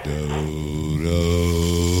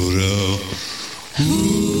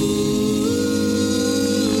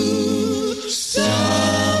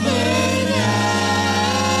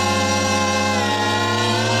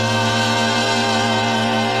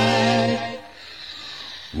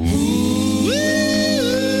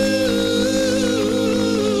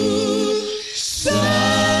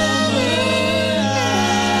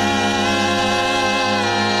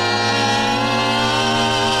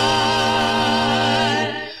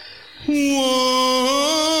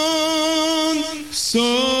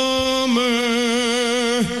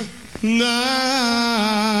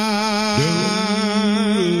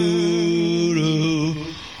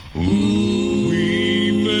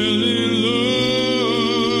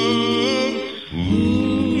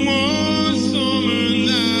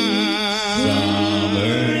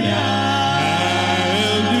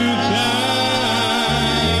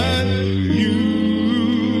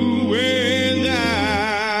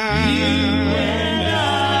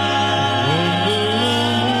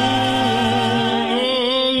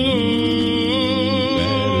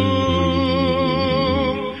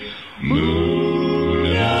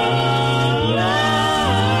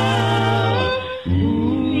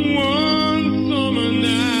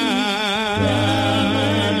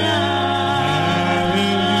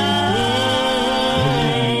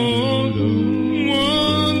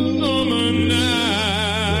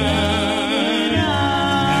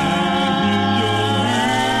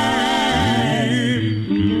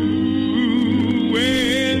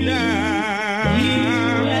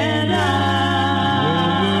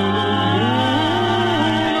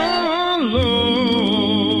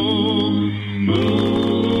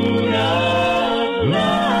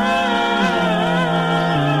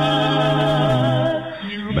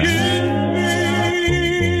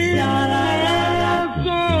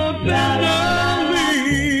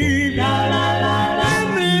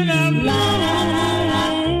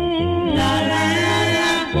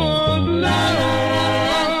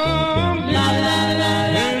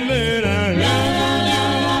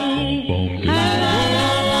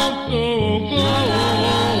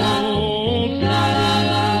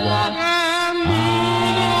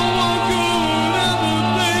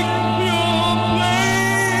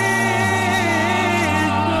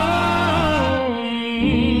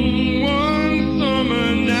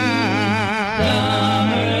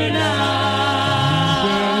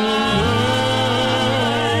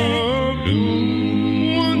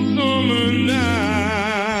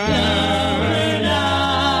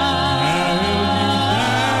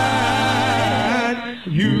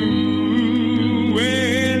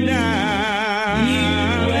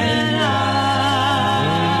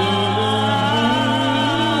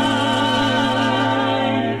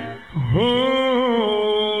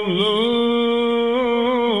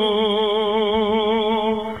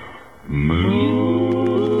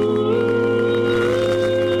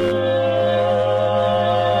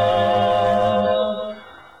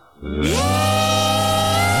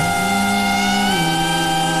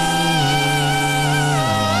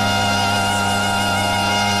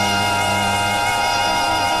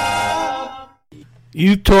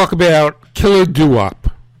 You talk about killer doo-wop.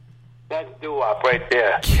 That's doo-wop right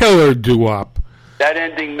there. Killer doo-wop. That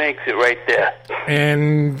ending makes it right there.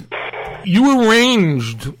 And you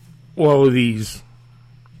arranged all of these.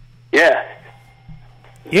 Yeah.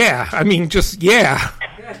 Yeah, I mean, just, yeah.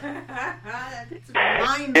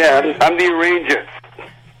 Yeah, I'm the arranger.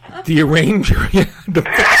 The arranger, yeah, the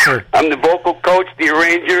fixer. I'm the vocal coach, the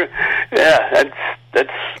arranger. Yeah,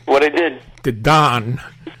 that's what I did. The Don.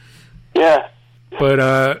 Yeah. But,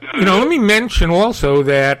 let me mention also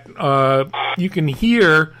that you can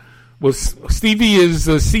hear, Stevie is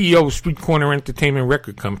the CEO of Street Corner Entertainment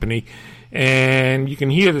Record Company, and you can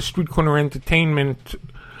hear the Street Corner Entertainment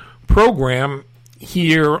program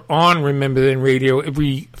here on Remember Then Radio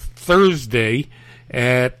every Thursday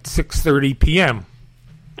at 6:30 p.m.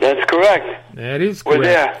 That's correct. That is correct. We're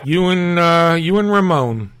there. You and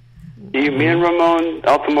Ramon. Me and Ramon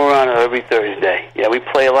Altamorano every Thursday. Yeah, we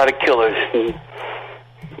play a lot of killers. And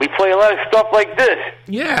we play a lot of stuff like this.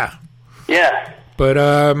 Yeah. Yeah.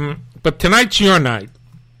 But tonight's your night.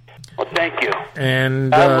 Well, thank you.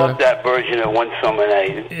 And I love that version of One Summer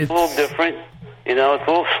Night. It's a little different. It's a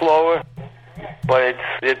little slower. But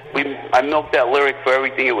I milked that lyric for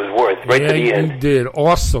everything it was worth, right to the end. Yeah, you did.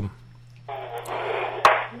 Awesome.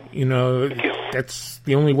 That's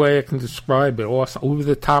the only way I can describe it. Awesome. Over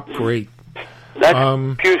the top, great.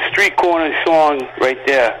 That's pure street corner song right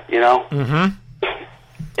there, Mm-hmm.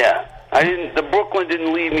 Yeah. The Brooklyn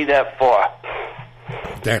didn't lead me that far.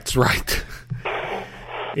 That's right.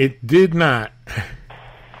 It did not.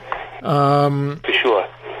 For sure.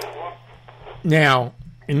 Now,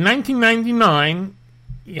 in 1999,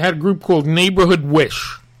 you had a group called Neighborhood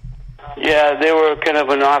Wish. Yeah, they were kind of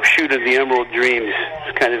an offshoot of the Emerald Dreams,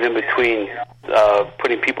 kind of in between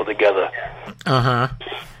putting people together. Uh-huh.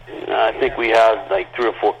 I think we have like 3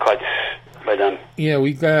 or 4 cuts by them. Yeah,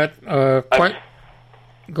 we got quite...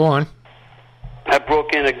 Go on. I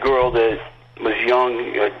broke in a girl that was young,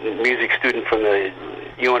 a music student from the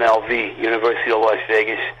UNLV, University of Las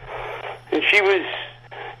Vegas. And she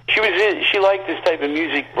liked this type of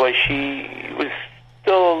music, but she was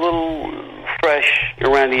still a little fresh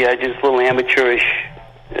around the edges, a little amateurish,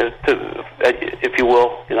 if you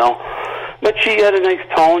will, But she had a nice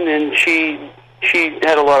tone, and she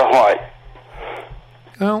had a lot of heart.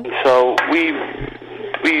 Well, so we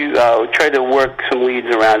tried to work some leads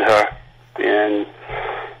around her, and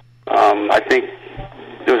I think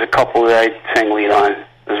there was a couple that I sang lead on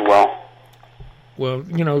as well. Well,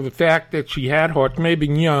 the fact that she had heart may have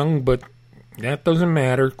been young, but that doesn't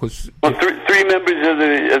matter because. Well, 3 members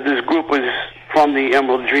of this group was from the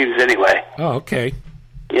Emerald Dreams anyway. Oh, okay.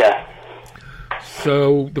 Yeah.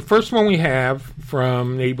 So the first one we have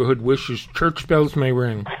from Neighborhood Wish is Church Bells May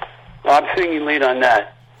Ring. I'm singing lead on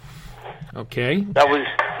that. Okay. That was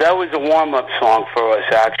a warm-up song for us,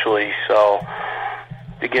 actually, so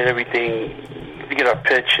to get our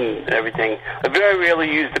pitch and everything. I very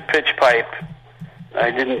rarely used the pitch pipe.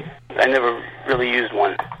 I never really used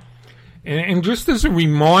one. And just as a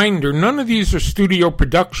reminder, none of these are studio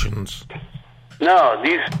productions. No,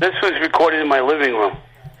 this was recorded in my living room.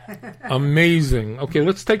 Amazing. Okay,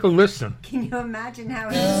 let's take a listen. Can you imagine how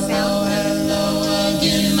it sounds? Hello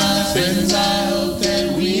again, my friends. I hope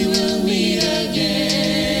that we will meet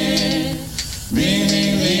again. Ring,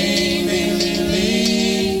 ring, ring, ring, ring,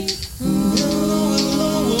 ring. Ooh,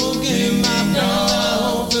 again, my friends. I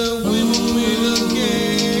hope that we will meet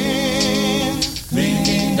again. Ring,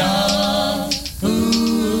 ding, dong.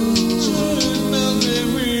 Ooh, so the bells may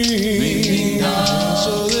ring. Ring, ding, dong.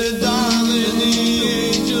 So the darling, the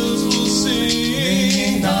angels will sing. Ring,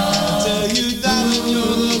 ding, dong. I tell you, darling,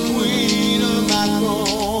 you're the queen of my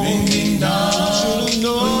throne. Ring, ding, dong. You should have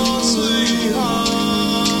known, sweetheart.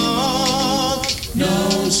 No,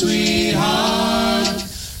 sweetheart.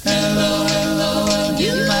 Hello, hello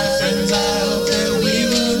again, my friends. I hope that we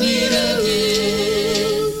will meet again.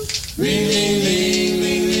 Ring, ding, ding,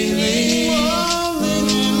 ring, ring, ring. Oh, ring,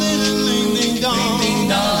 ring, ring, ring, ding, dong. Ring, ding,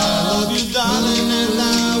 dong. I love you, darling, and I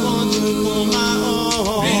want you for my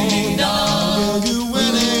own. Ring, ding, dong. Give you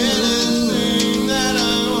anything that I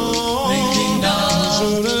own. Ring, ding, dong. You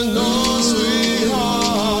should have known, sweetheart.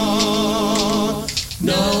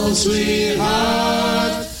 No,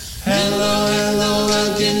 sweetheart. Hello, hello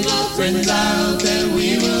again, my friends. I hope that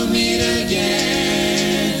we will meet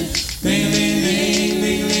again. Ring, ring, ring,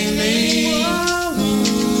 ring, ring, ring.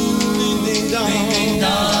 Ring, ding, dong. Ring, ding,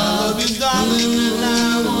 dong. I love you, darling, and I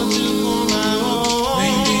want you for my own.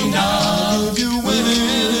 Ring, ding, dong. Give you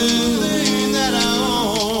anything that I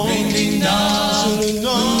own. Ring, ding, dong. Should have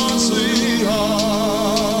known, sweetheart.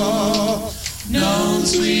 Known,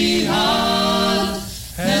 sweetheart.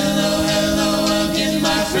 Hello, hello again,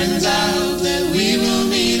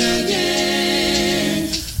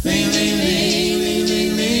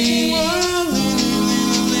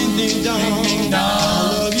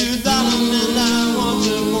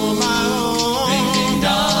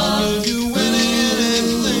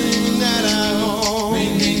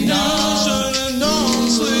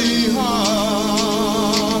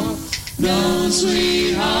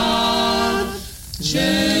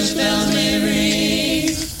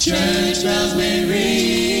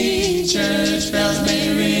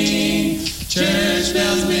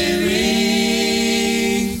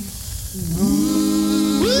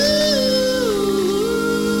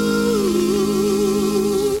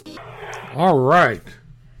 All right.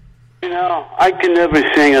 You know, I can never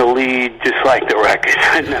sing a lead just like the record.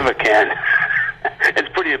 I never can. It's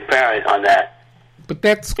pretty apparent on that. But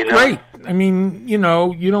that's You know? great. I mean, you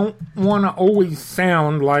know, you don't want to always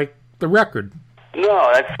sound like the record.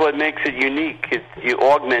 No, that's what makes it unique. You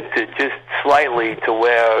augment it just slightly to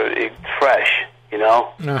where it's fresh, you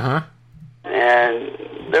know? Uh-huh. And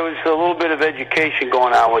there was a little bit of education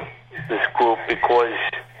going on with this group because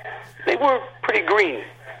they were pretty green,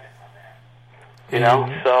 you know?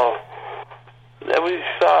 So there was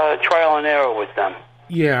trial and error with them.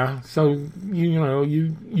 Yeah, so, you know,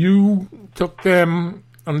 you took them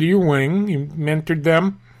under your wing, you mentored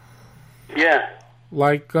them. Yeah.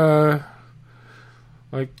 Like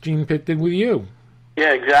Gene Pitt did with you.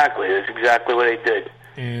 Yeah, exactly. That's exactly what they did.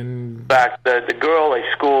 And In fact, the girl I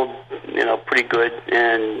schooled, you know, pretty good,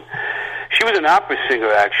 and she was an opera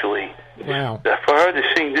singer, actually. wow. For her to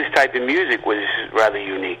sing this type of music was rather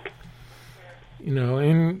unique. You know,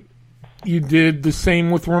 and you did the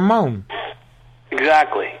same with Ramon.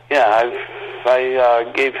 Exactly. Yeah,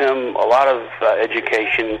 I gave him a lot of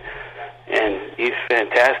education, and he's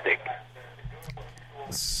fantastic.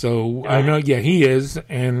 So I know, yeah, he is,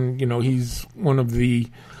 and you know, he's one of the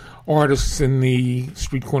artists in the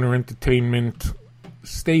Street Corner Entertainment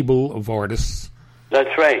stable of artists.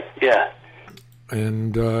 That's right. Yeah.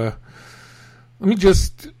 And let me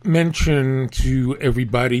just mention to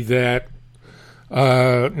everybody that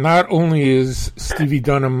not only is Stevie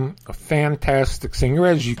Dunham a fantastic singer,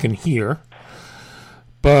 as you can hear,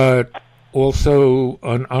 but also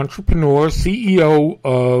an entrepreneur, CEO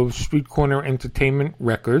of Street Corner Entertainment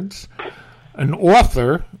Records, an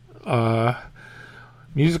author,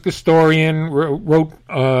 music historian, wrote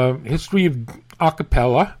History of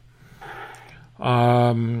Acapella,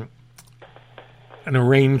 an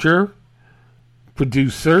arranger,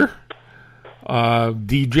 producer,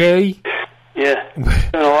 DJ. Yeah.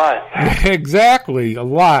 Done a lot. Exactly, a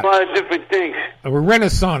lot. A lot of different things. A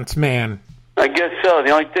Renaissance man. I guess so.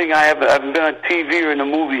 The only thing I haven't been on TV or in the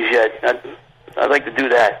movies yet. I'd like to do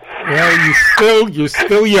that. Well, you're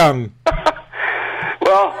still young.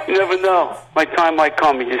 Well, you never know. My time might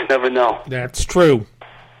come. You just never know. That's true.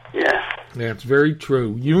 Yeah. That's very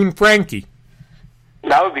true. You and Frankie.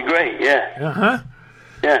 That would be great. Yeah. Uh-huh.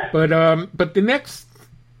 Yeah. But the next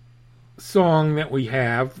song that we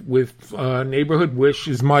have with Neighborhood Wish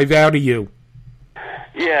is My Vow to You.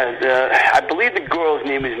 Yeah, I believe the girl's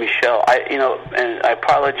name is Michelle. And I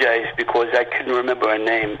apologize because I couldn't remember her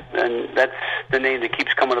name, and that's the name that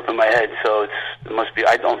keeps coming up in my head. So it must be.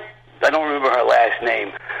 I don't remember her last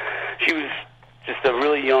name. She was just a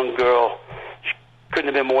really young girl. She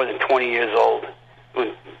couldn't have been more than 20 years old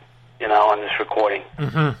when, on this recording.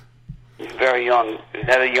 Mm-hmm. Very young.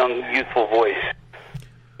 Had a young, youthful voice.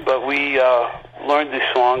 But we learned this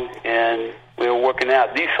song, and we were working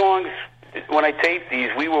out. These songs, when I taped these,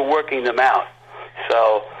 we were working them out.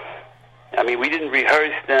 So, we didn't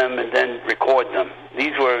rehearse them and then record them.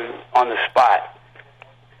 These were on the spot.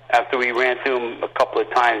 After we ran through them a couple of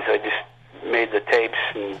times, I just made the tapes,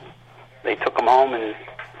 and they took them home and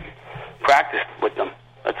practiced with them.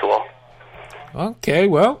 That's all. Okay,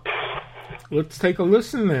 well, let's take a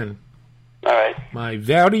listen then. All right. My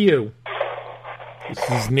Vow to You. This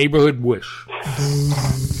is Neighborhood Wish.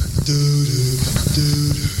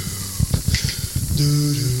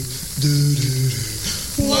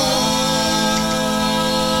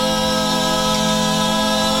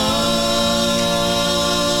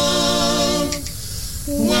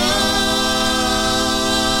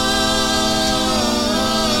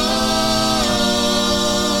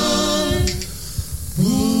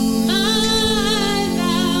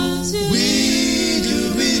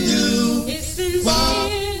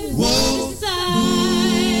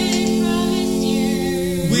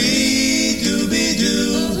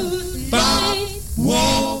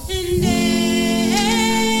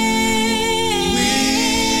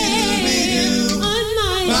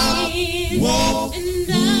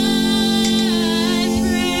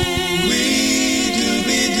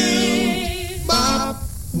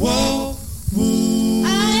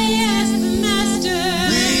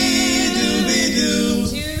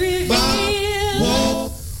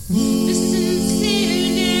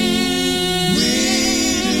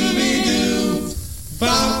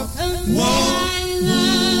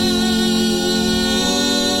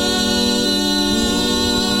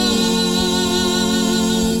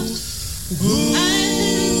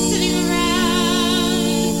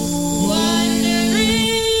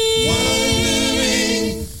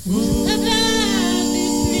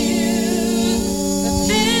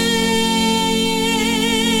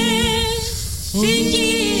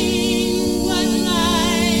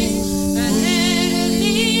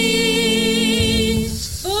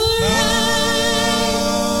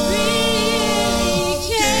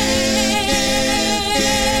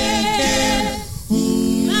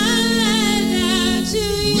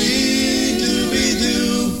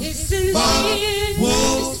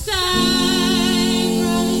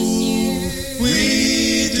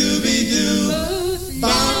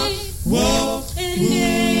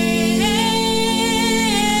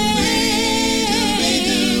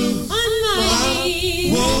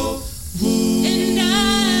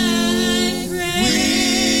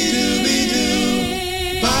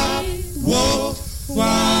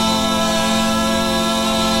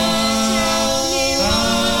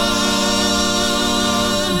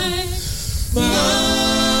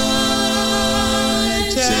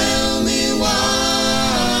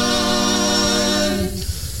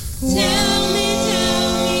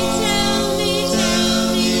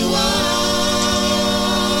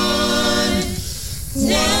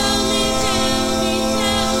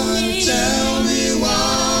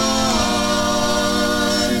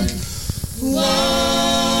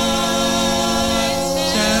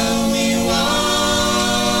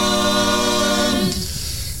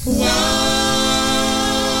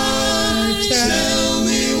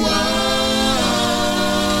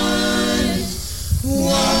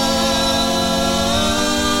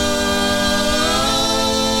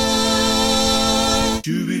 Hi,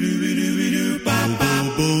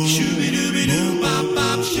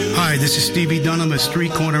 this is Stevie Dunham of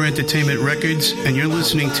Street Corner Entertainment Records, and you're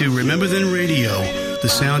listening to Remember Then Radio, the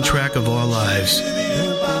soundtrack of our lives.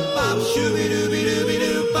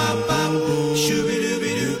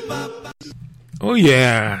 Oh,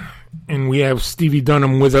 yeah. And we have Stevie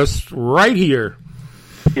Dunham with us right here.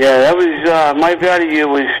 Yeah, that was, my value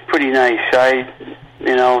was pretty nice.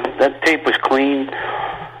 That tape was clean.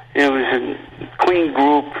 It was a clean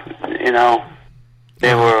group,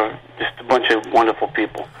 They were just a bunch of wonderful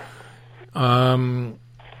people.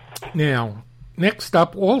 Now, next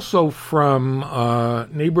up, also from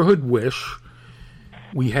Neighborhood Wish,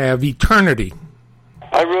 we have Eternity.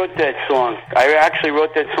 I wrote that song. I actually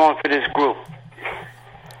wrote that song for this group.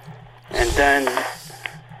 And then,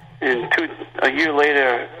 a year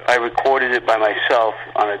later, I recorded it by myself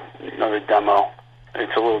on another demo.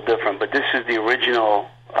 It's a little different, but this is the original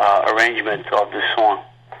arrangement of the song.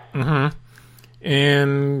 Mm-hmm.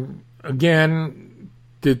 And again,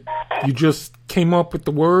 did you just came up with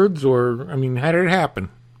the words, or how did it happen?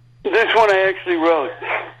 This one I actually wrote.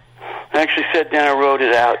 I actually sat down and wrote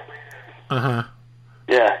it out. Uh-huh.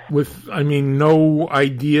 Yeah. With, no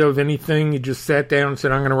idea of anything, you just sat down and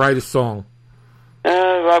said, I'm going to write a song.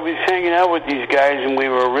 I was hanging out with these guys, and we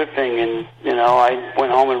were riffing, and, I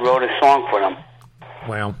went home and wrote a song for them.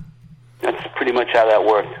 Wow. That's pretty much how that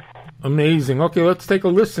worked. Amazing. Okay, let's take a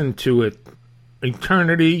listen to it.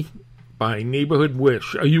 Eternity by Neighborhood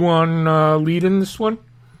Wish. Are you on lead in this one?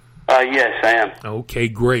 Yes, I am. Okay,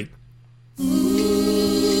 great.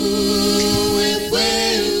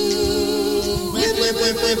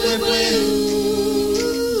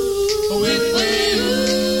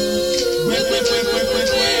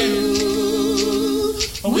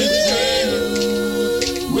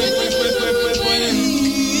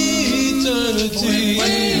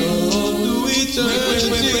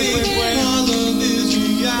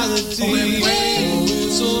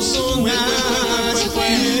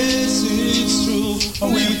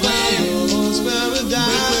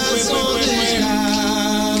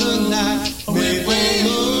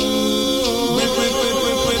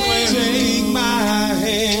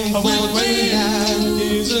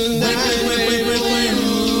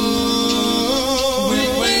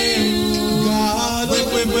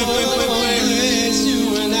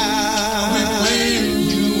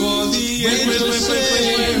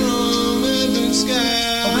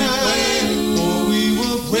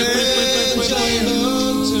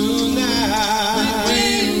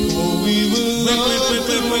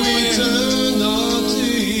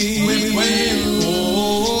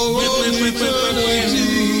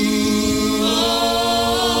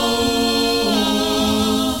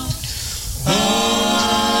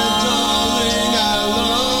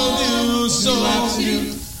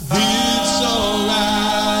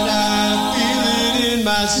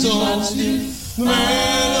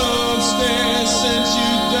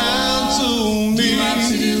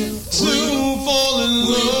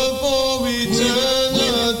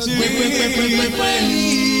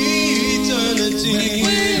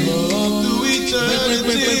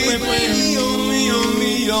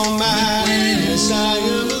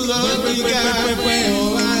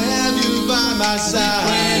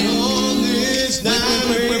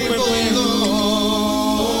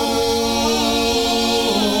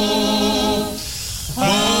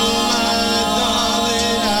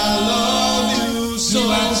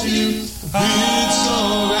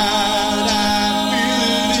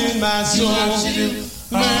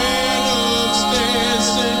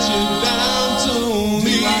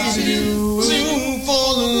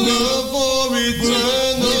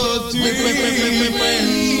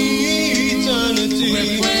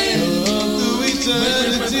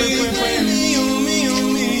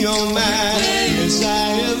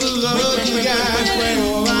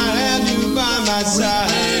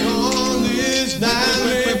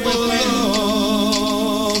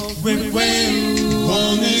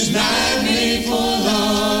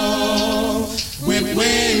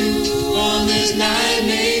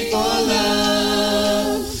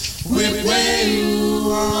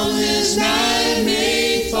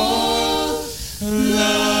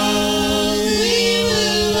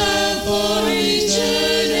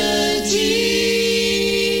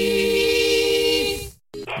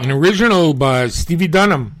 Original by Stevie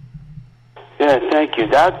Dunham. Yeah, thank you.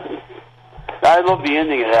 I love the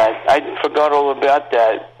ending of that. I forgot all about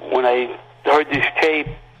that. When I heard this tape,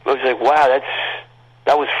 I was like, wow,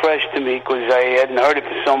 that was fresh to me because I hadn't heard it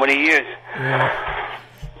for so many years. Yeah.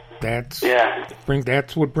 That's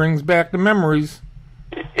what brings back the memories.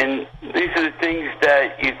 And these are the things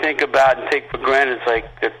that you think about and take for granted. It's like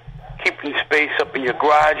the keeping space up in your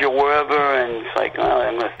garage or wherever, and it's like, oh,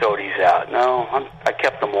 I'm going to throw these out. No, I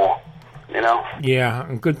kept them all, you know? Yeah,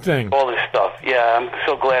 good thing. All this stuff. Yeah, I'm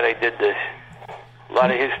so glad I did this. A lot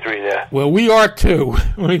of history there. Well, we are too,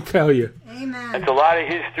 let me tell you. Amen. It's a lot of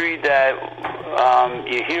history that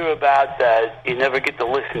you hear about that you never get to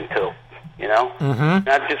listen to, you know? Mm-hmm.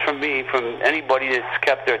 Not just from me, from anybody that's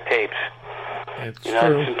kept their tapes. It's You know,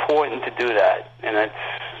 true. it's important to do that. And it's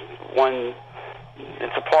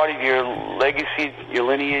a part of your legacy, your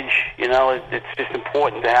lineage, you know? It's just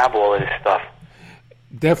important to have all of this stuff.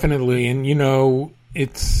 Definitely. And, you know,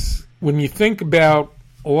 it's when you think about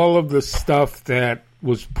all of the stuff that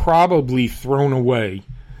was probably thrown away.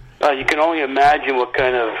 You can only imagine what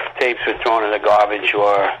kind of tapes were thrown in the garbage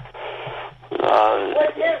or...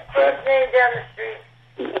 What's his first name down the street?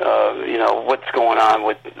 You know, what's going on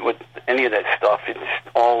with any of that stuff. It's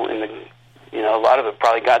all in the... You know, a lot of it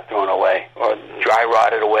probably got thrown away or dry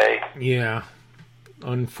rotted away. Yeah,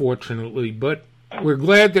 unfortunately. But we're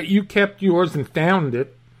glad that you kept yours and found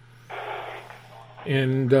it.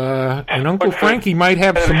 And Uncle Frankie might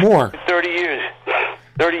have some more. 30 years.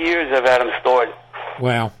 30 years I've had them stored.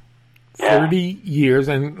 Wow. Yeah. 30 years.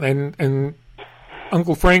 And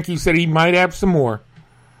Uncle Frankie said he might have some more.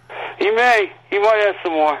 He may. He might have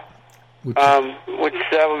some more. Which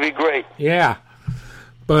that would be great. Yeah.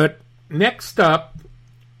 But next up,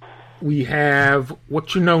 we have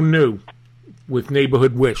What You Know New with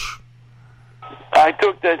Neighborhood Wish. I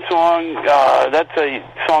took that song. That's a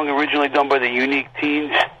song originally done by the Unique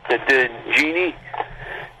Teens that did Genie.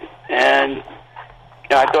 And you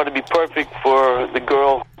know, I thought it'd be perfect for the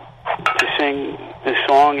girl to sing this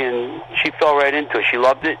song, and she fell right into it. She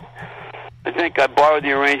loved it. I think I borrowed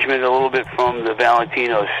the arrangement a little bit from the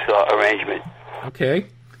Valentino's arrangement. Okay.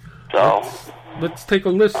 So let's take a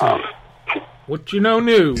listen. What You Know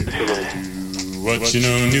New. What you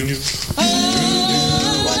know new.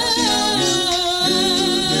 What you know new, do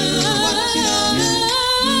what you know new,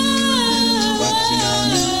 what you know, what's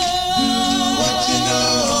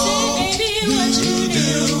happening, do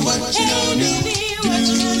what you know new,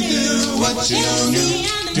 do what you know new,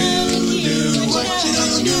 do what you know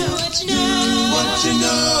new, do what you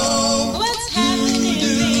know.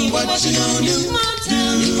 What you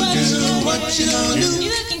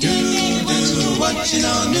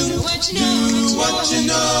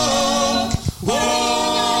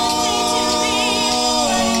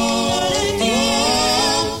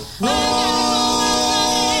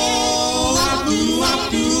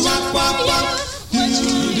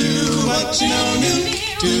know new.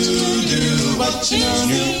 Do what you know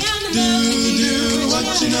new. Do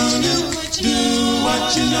what you know new. Do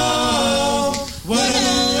what you know.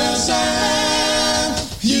 Whatever else I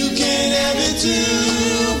have, you can have it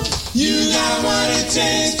too. You got what it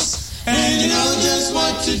takes, and you know just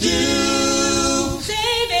what to do.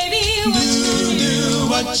 Say, baby, do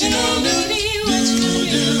what you know new.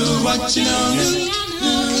 Do what you know new.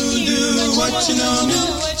 Do what you know new.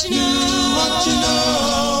 Do what you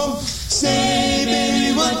know. Say,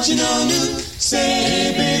 baby, what you know new.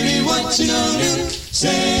 Say, baby, what you know new.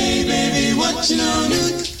 Say, baby, what you know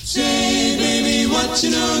new. Say, baby, what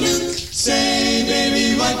you know new. Say,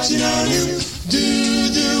 baby, what you know new.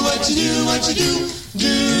 Do what you do, what you do.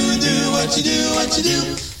 Do what you do, what you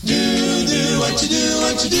do. Do what you do,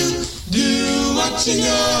 what you do. Do what you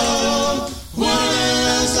know. What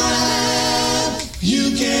else I have,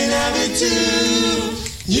 you can have it too.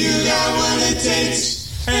 You got what it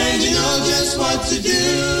takes, and you know just what to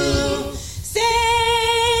do. Say,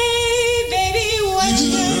 baby, what you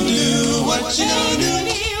know. Do what you know do.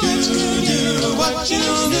 Do what you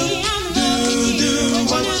know do. Do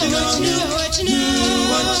what you know do. Do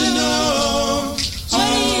what you know. What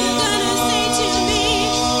are you gonna say to me?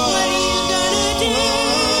 What are you gonna do?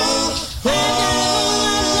 I've got a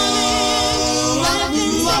whole lot of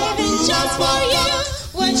loving, I've been saving just for you.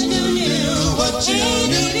 What you know do. What you know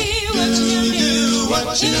do.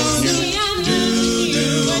 What you know do. What you know do. Do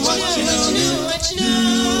what you know do. What you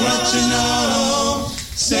know. What you know.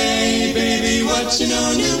 Say, baby, what you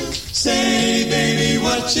know do. Say, baby,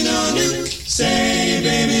 what you know do. Say,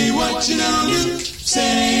 baby, what you know do.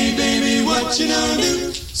 Say, baby, what you know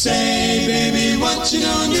do. Say, baby, what you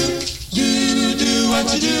know do. Do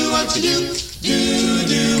what you do, what you do.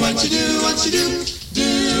 Do what you do, what you do.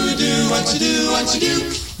 Do what you do, what you do.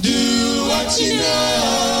 Do what you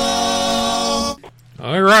know.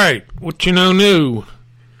 All right, What You Know New.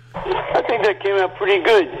 I think that came out pretty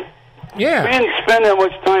good. We Yeah, didn't spend that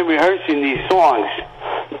much time rehearsing these songs.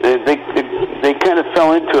 They kind of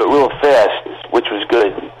fell into it real fast, which was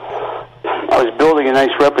good. I was building a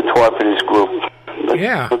nice repertoire for this group.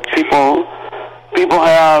 Yeah. People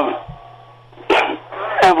have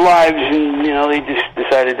have lives, and they just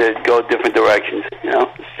decided to go different directions.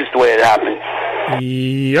 It's just the way it happened.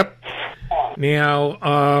 Yep. Now,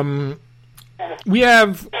 we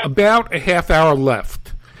have about a half hour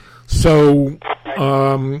left. So,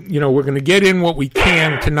 we're going to get in what we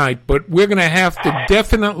can tonight, but we're going to have to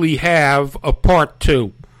definitely have a part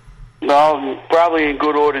 2. Well, probably in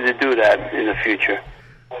good order to do that in the future.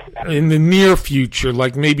 In the near future,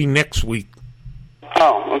 like maybe next week.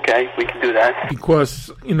 Oh, okay. We can do that. Because,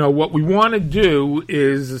 what we want to do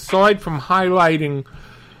is, aside from highlighting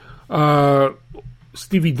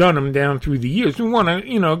Stevie Dunham down through the years, we want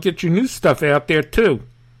to, get your new stuff out there, too.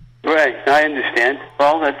 Right. I understand.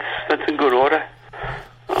 Well, that's in good order.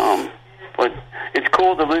 But it's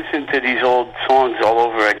cool to listen to these old songs all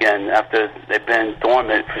over again after they've been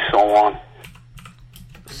dormant for so long.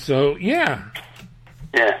 So, yeah.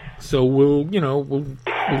 Yeah. So we'll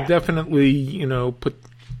definitely, put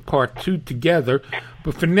part 2 together.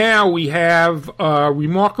 But for now, we have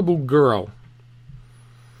Remarkable Girl.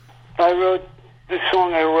 This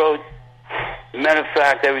song I wrote, matter of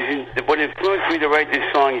fact, what influenced me to write this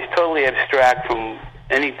song is totally abstract from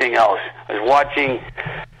anything else. I was watching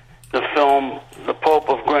the film The Pope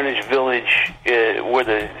of Greenwich Village, where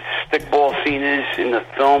the stickball scene is in the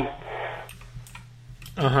film.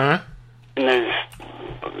 Uh-huh. And there's,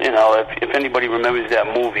 if anybody remembers that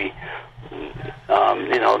movie,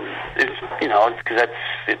 it's because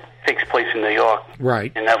it takes place in New York.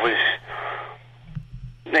 Right. And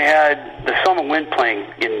they had the summer wind playing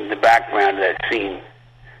in the background of that scene.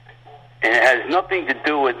 And it has nothing to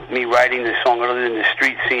do with me writing this song other than the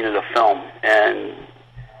street scene of the film. And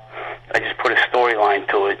I just put a storyline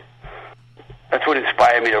to it. That's what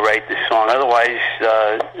inspired me to write this song. Otherwise,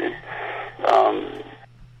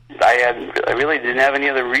 I really didn't have any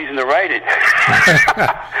other reason to write it.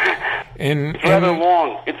 It's rather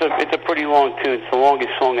long. It's a pretty long tune. It's the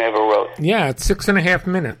longest song I ever wrote. Yeah, it's 6.5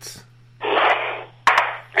 minutes.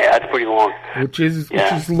 Yeah, that's pretty long. Which is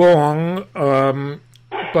long.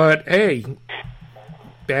 But hey,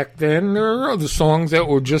 back then there were other songs that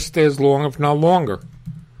were just as long, if not longer.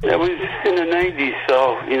 That was in the 90s,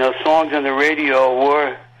 so songs on the radio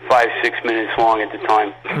were 5-6 minutes long at the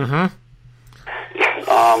time. Mm-hmm.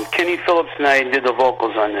 Kenny Phillips and I did the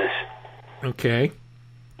vocals on this. Okay.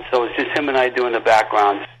 So it's just him and I doing the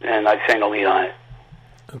backgrounds, and I sang the lead on it.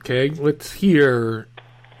 Okay, let's hear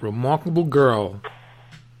Remarkable Girl,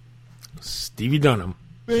 Stevie Dunham.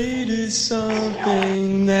 Fate is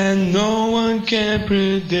something that no one can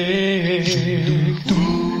predict.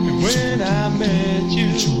 When I met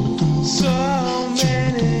you so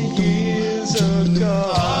many years ago,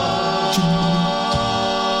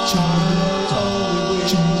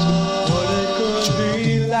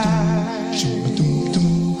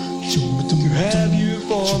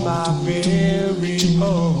 my very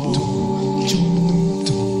own,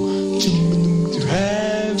 to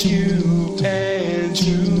have you and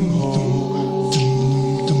to hold.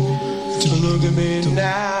 Look at me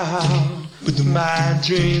now, my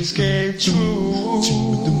dreams came true.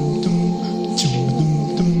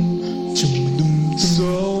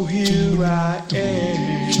 So here I am,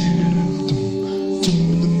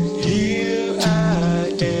 here I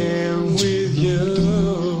am with you.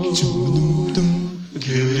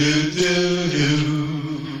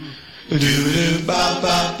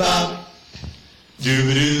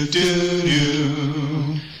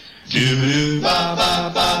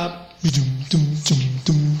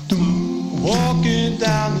 Walking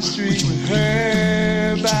down the street with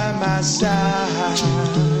her by my side,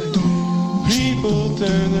 people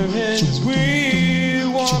turn their heads as we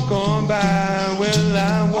walk on by. Well,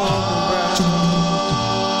 I walk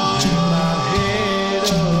around with my head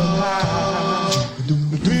up high. The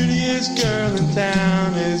prettiest girl in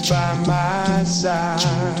town is by my side.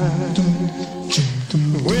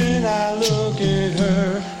 When I look at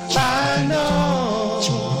her, I know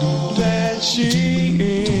that she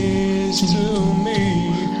is to me,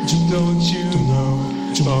 don't you know,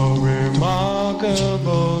 a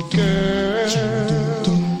remarkable girl.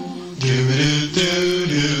 Give it a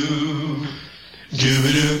doo-doo, give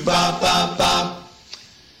it a bop-bop-bop,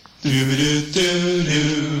 give it a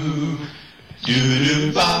doo-doo, give it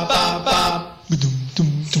a bop-bop-bop.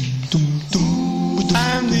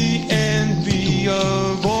 I'm the envy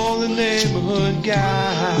of all the neighborhood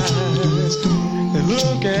guys. They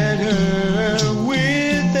look at her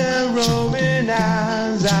with their roving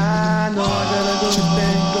eyes. I know I got a good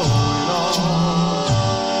thing going on,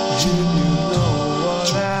 if you know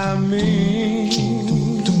what I mean.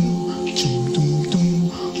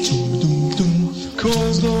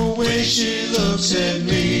 'Cause the way she looks at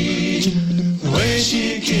me, the way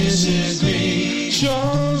she kisses me, shows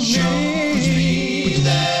shows me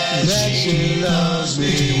that she loves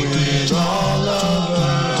me with all of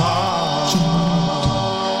her heart.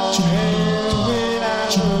 And when I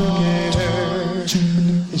look at her,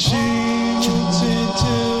 she looks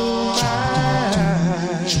into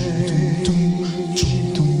mine.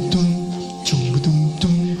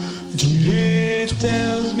 It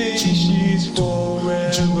tells me she's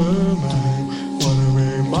forever mine. What a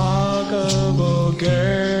remarkable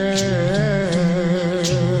girl.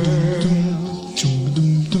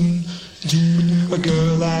 A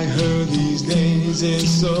girl like her these days is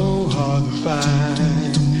so hard to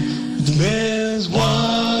find. There's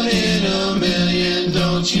one in a million,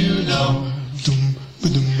 don't you know?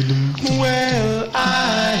 Well,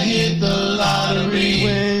 I hit the lottery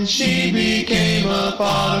when she became a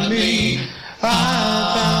part of me.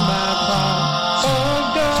 I found my pot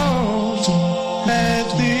of gold at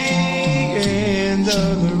the end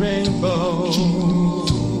of the rainbow.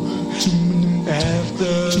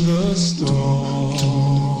 After the storm,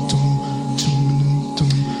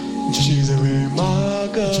 she's a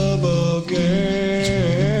remarkable girl.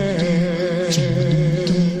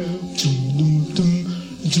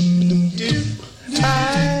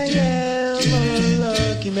 I am a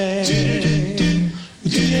lucky man.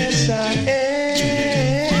 Yes, I am.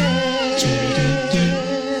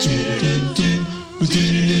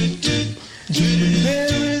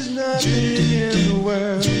 There is nothing in the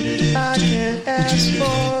world I can ask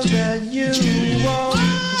for that you won't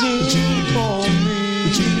do for me.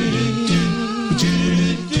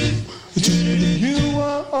 You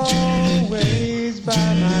are always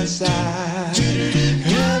by my side,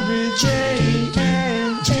 every day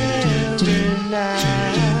and every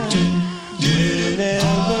night.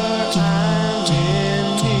 Whenever I'm in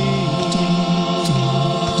need,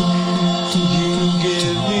 you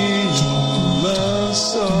give me your love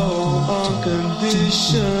so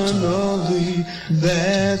unconditionally.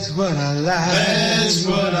 That's what I like. That's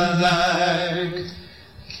what I like.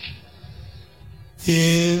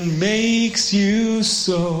 It makes you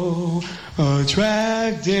so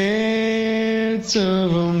attracted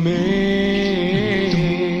to me.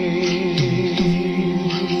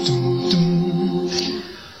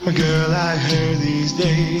 A girl like her these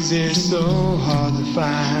days is so hard to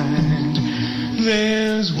find.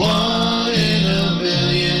 There's one in a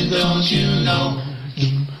million, don't you know?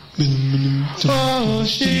 Oh,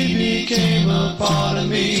 she became a part of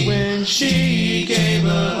me when she gave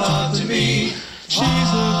her heart to me. She's the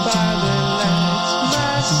fire that lights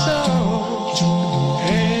my soul,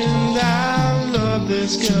 and I'll love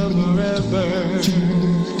this girl forever,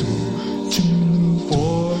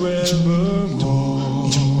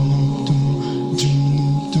 forevermore.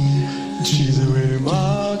 She's a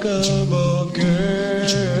remarkable girl.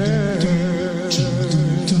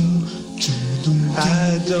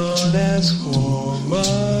 I don't ask for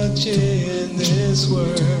much in this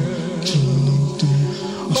world.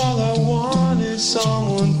 All I want is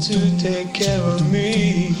someone to take care of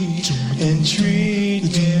me and treat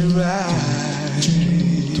me right.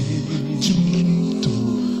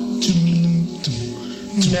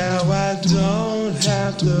 Now I don't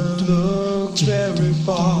have to look very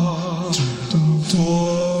far,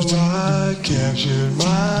 for I captured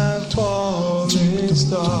my falling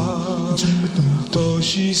star. Oh,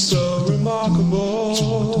 she's so remarkable.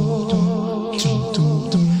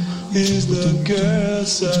 Is the girl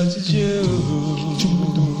such as you?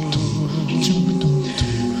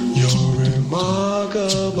 You're a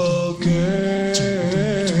remarkable girl.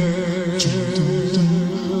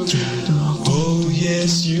 Oh,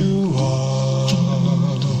 yes, you are.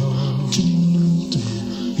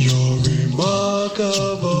 You're a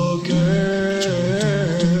remarkable girl.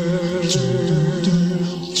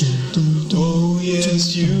 Oh,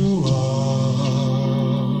 yes, you are.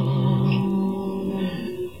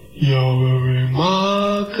 You're a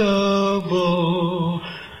remarkable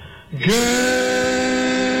girl.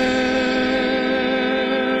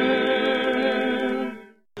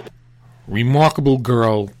 Remarkable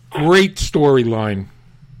girl. Great storyline.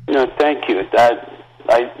 No, thank you.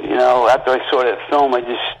 After I saw that film, I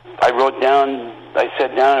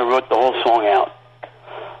sat down and wrote the whole song out.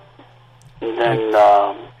 And then,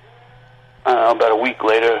 I don't know, about a week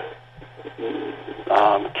later,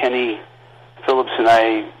 Kenny Phillips and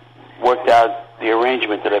I worked out the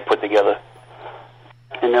arrangement that I put together.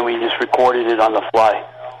 And then we just recorded it on the fly.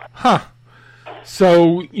 Huh.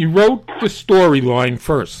 So you wrote the storyline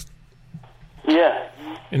first. Yeah.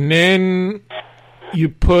 And then you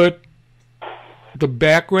put the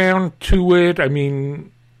background to it. I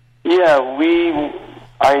mean... Yeah,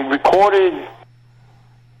 I recorded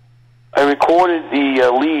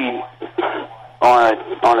the lead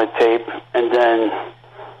on a tape, and then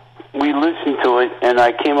we listened to it, and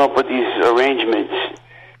I came up with these arrangements,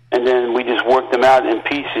 and then we just worked them out in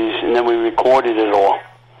pieces, and then we recorded it all.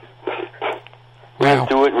 Ran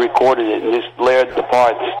through it and recorded it, and just layered the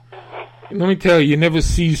parts. Let me tell you never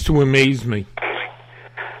cease to amaze me.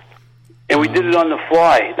 And we did it on the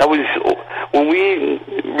fly. That was when we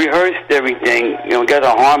rehearsed everything. We got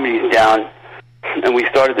our harmonies down, and we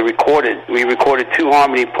started to record it. We recorded 2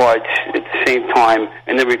 harmony parts at the same time,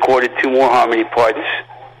 and then recorded 2 more harmony parts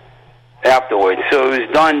afterwards. So it was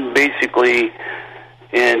done basically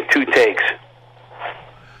in 2 takes.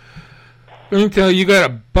 Let me tell you, you got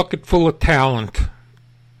a bucket full of talent.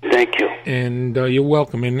 Thank you. And you're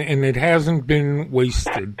welcome. And it hasn't been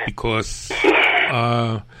wasted because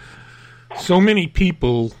so many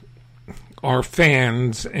people are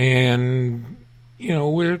fans, and,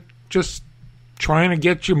 we're just trying to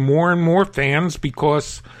get you more and more fans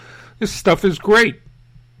because this stuff is great.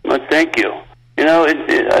 Well, thank you.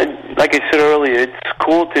 Like I said earlier, it's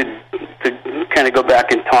cool to kind of go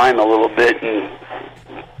back in time a little bit and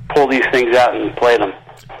pull these things out and play them.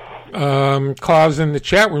 Cause in the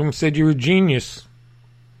chat room said you're a genius.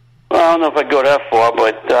 Well, I don't know if I'd go that far,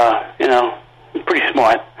 but, I'm pretty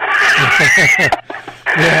smart.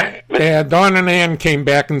 Yeah, Don and Ann came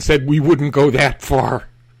back and said we wouldn't go that far.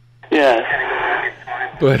 Yeah.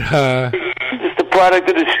 But, just a product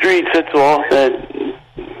of the streets, that's all.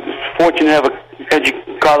 Fortunate to have a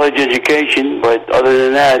college education, but other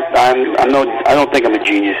than that, I don't think I'm a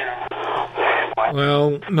genius.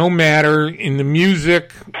 Well, no matter. In the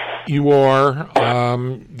music, you are.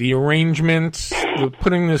 The arrangements, the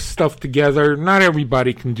putting this stuff together, not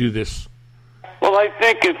everybody can do this. Well, I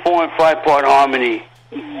think in 4 and 5 part harmony,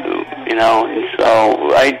 and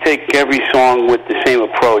so I take every song with the same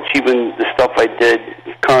approach. Even the stuff I did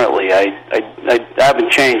currently, I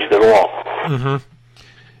haven't changed at all. Mm-hmm.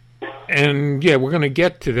 And yeah, we're going to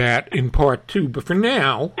get to that in part 2. But for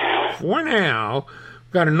now,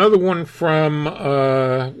 got another one from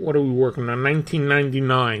what are we working on?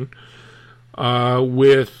 1999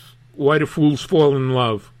 with Why Do Fools Fall in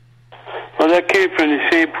Love? Well, that came from the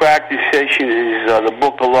same practice session as the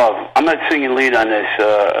Book of Love. I'm not singing lead on this.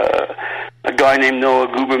 A guy named Noah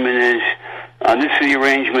Guberman is. This is the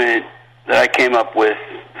arrangement that I came up with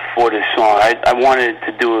for this song. I wanted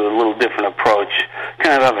to do a little different approach,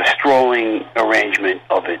 kind of have a strolling arrangement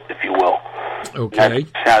of it, if you will. Okay.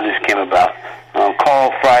 That's how this came about.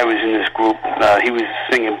 Carl Fry was in this group. He was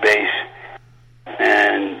singing bass.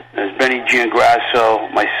 And there's Benny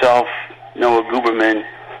Giangrasso, myself, Noah Guberman,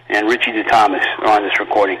 and Richie DeThomas are on this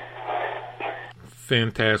recording.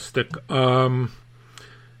 Fantastic.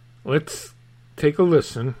 Let's take a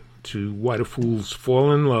listen to Why Do Fools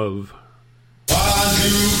Fall in Love. Why do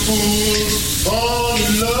fools fall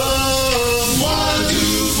in love? Why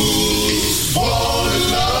do fools fall in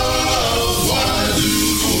love? Why do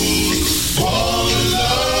fools fall in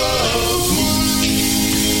love?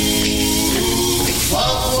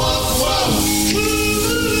 Wow, wow, wow.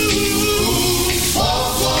 Wow,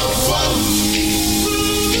 wow, wow. Wow,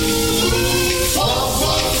 wow,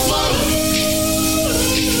 wow.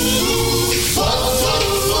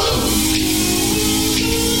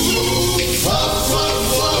 Wow, wow,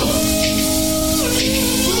 wow.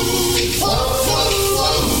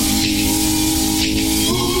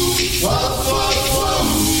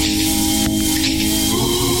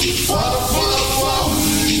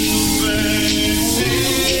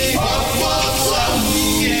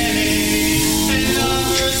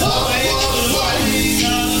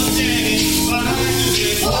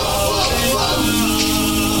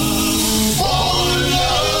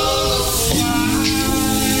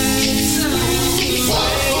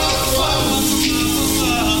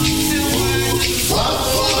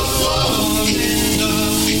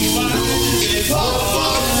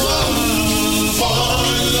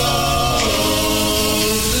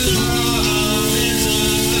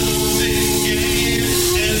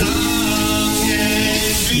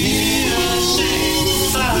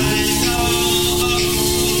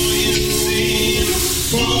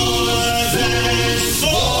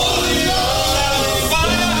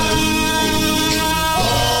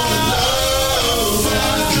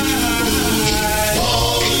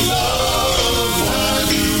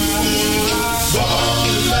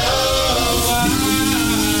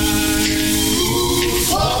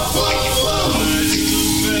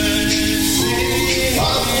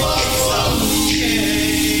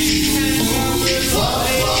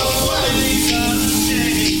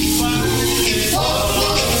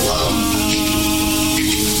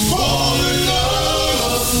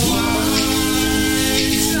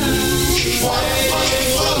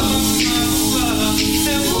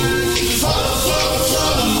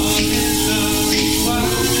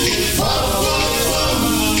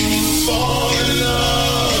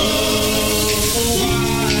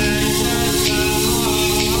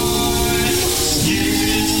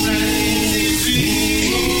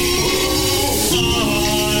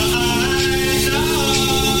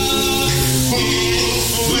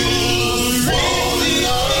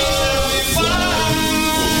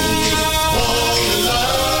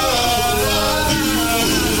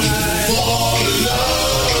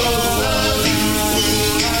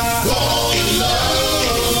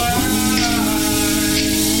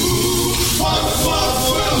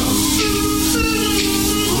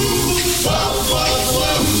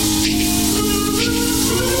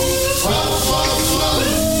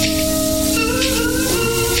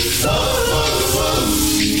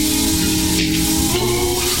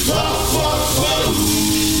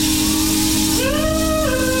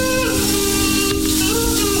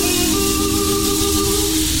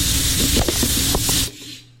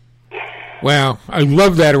 Wow, I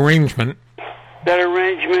love that arrangement. That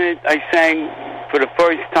arrangement I sang for the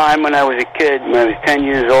first time when I was a kid, when I was 10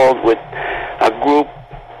 years old, with a group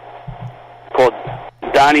called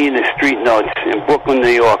Donnie and the Street Notes in Brooklyn, New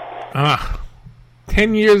York.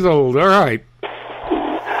 10 years old, all right.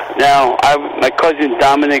 Now, my cousin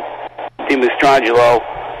Dominic DiMastrangelo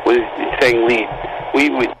was saying lead. We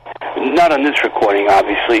would, not on this recording,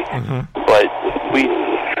 obviously, but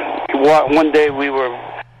one day we were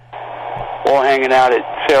all hanging out at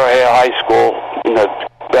Sarah Hale High School in the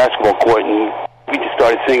basketball court, and we just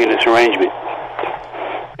started singing this arrangement.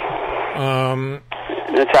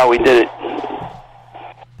 That's how we did it.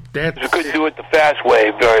 We couldn't do it the fast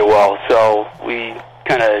way very well, so we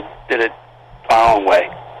kind of did it our own way.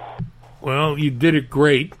 Well, you did it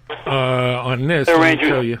great on this, let me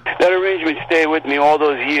tell you. That arrangement stayed with me all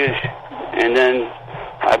those years, and then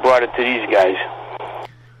I brought it to these guys.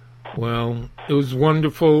 Well, it was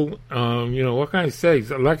wonderful. What can I say?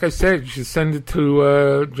 Like I said, you should send it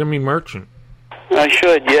to Jimmy Merchant. I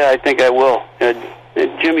should, yeah, I think I will.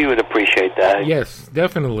 Jimmy would appreciate that. Yes,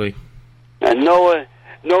 definitely. And Noah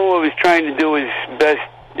was trying to do his best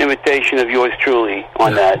imitation of yours truly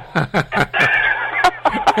on that.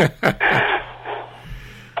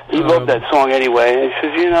 He loved that song anyway. He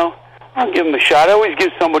says, I'll give him a shot. I always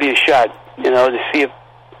give somebody a shot, to see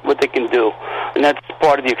what they can do. And that's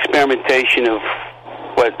part of the experimentation of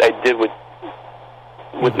what I did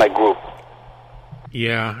with my group.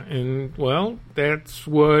 Yeah, and, well, that's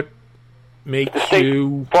what makes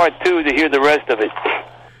you... Part 2 to hear the rest of it.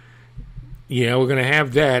 Yeah, we're going to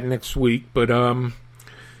have that next week. But,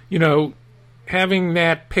 having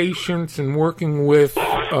that patience and working with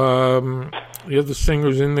the other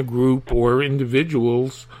singers in the group or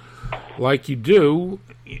individuals like you do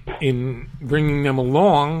in bringing them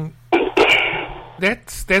along,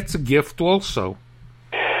 that's a gift also.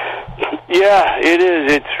 Yeah, it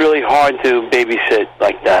is. It's really hard to babysit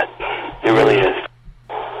like that. It really is.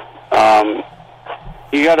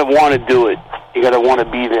 You got to want to do it. You got to want to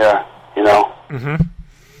be there,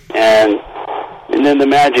 And then the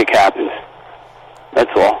magic happens.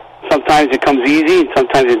 That's all. Sometimes it comes easy, and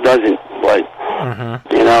sometimes it doesn't. But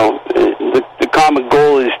the common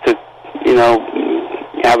goal is to,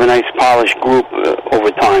 have a nice polished group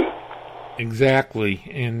over time. Exactly,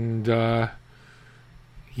 and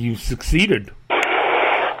you succeeded.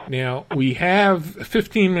 Now, we have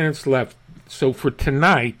 15 minutes left, so for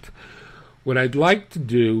tonight, what I'd like to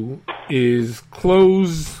do is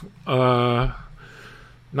close, not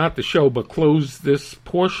the show, but close this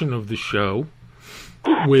portion of the show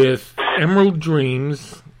with Emerald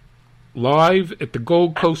Dreams live at the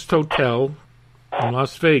Gold Coast Hotel in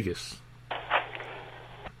Las Vegas.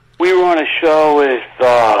 We were on a show with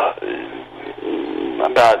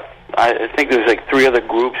I think there was like 3 other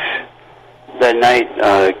groups that night.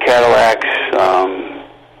 Cadillacs.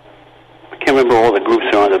 I can't remember all the groups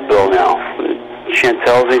that are on the bill now.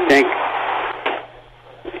 Chantels, I think.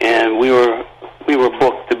 And we were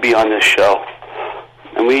booked to be on this show.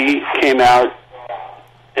 And we came out,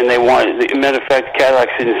 and they wanted. As a matter of fact,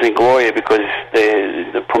 Cadillacs didn't sing Gloria because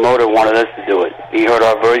the promoter wanted us to do it. He heard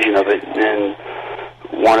our version of it and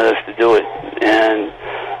wanted us to do it. And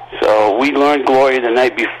so we learned Gloria the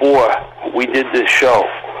night before we did this show.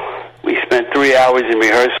 We spent 3 hours in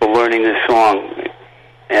rehearsal learning this song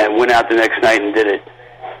and went out the next night and did it.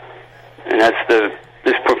 And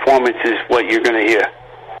this performance is what you're going to hear.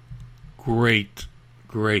 Great.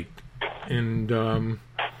 And,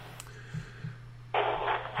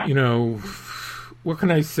 what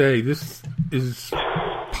can I say? This is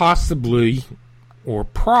possibly or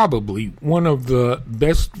probably one of the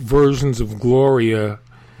best versions of Gloria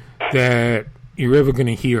that you're ever going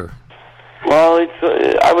to hear. Well,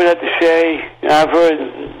 I would have to say I've heard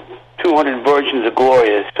 200 versions of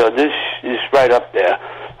Gloria, so this is right up there.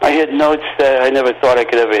 I hit notes that I never thought I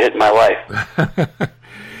could ever hit in my life.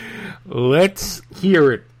 Let's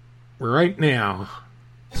hear it right now.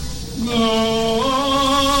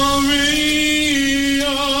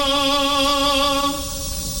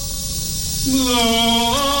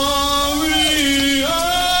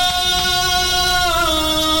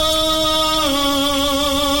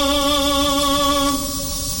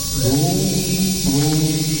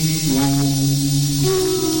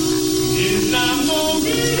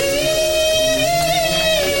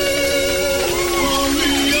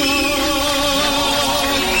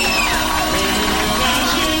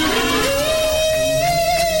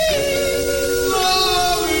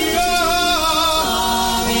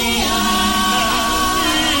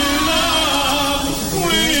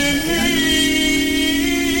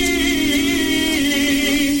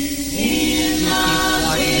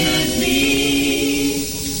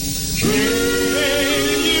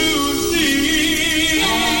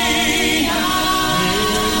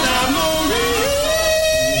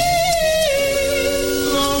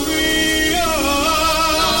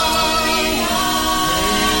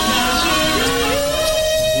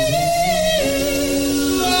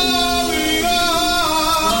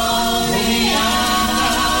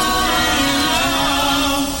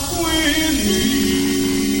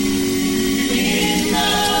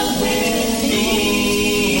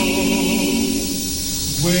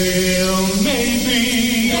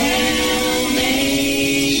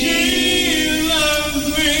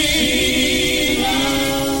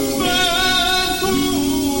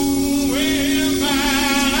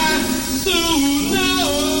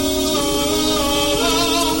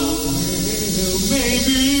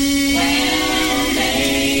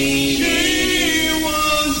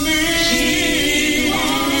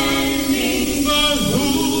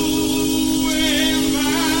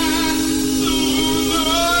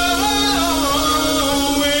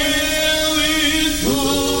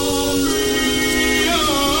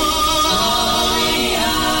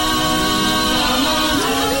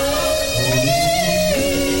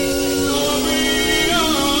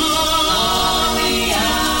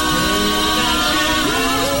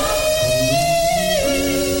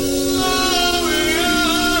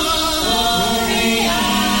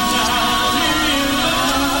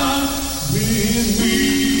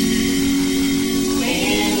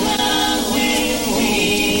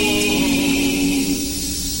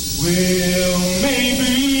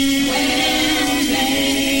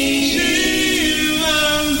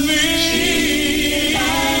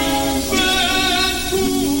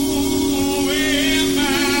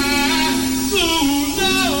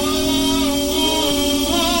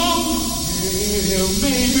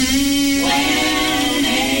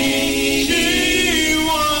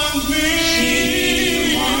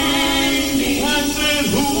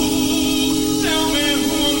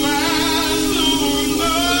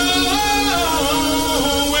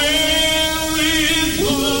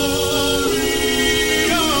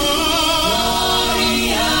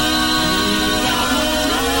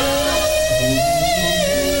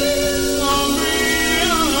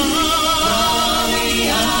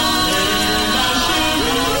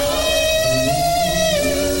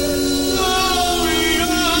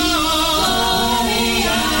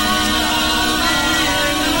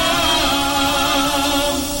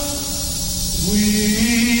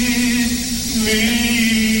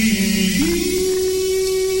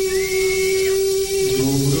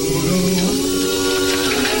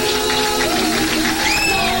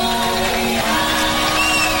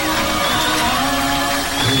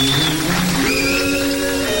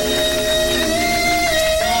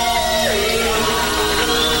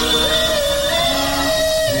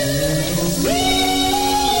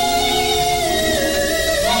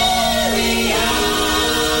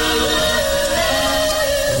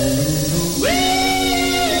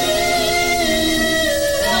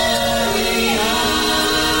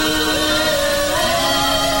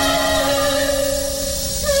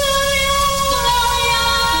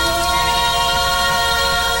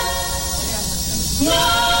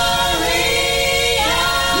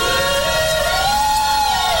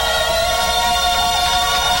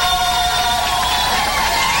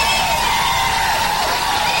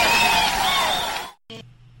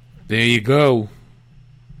 There you go.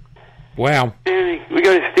 Wow. We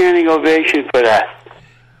got a standing ovation for that.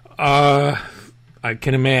 I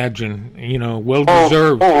can imagine. You know, well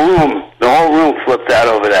deserved. The whole room flipped out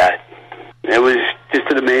over that. It was just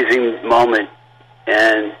an amazing moment.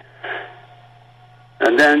 And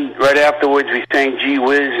then right afterwards we sang Gee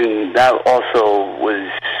Whiz, and that also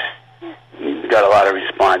got a lot of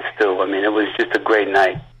response too. I mean, it was just a great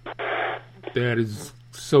night. That is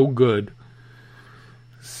so good.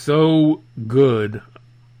 So good.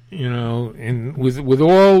 You know, and with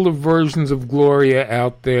all the versions of Gloria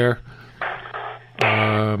out there,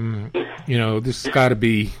 you know, this has got to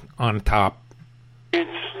be on top.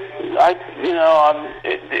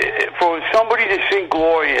 For somebody to sing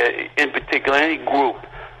Gloria in particular, any group,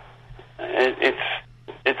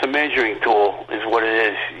 it's a measuring tool, is what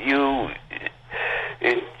it is.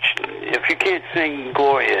 If you can't sing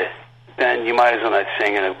Gloria, then you might as well not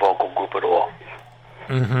sing in a vocal group at all.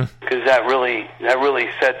 Because that really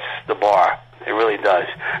sets the bar. It really does.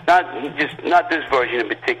 Not this version in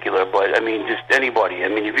particular, but I mean just anybody. I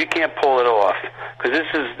mean, if you can't pull it off, because this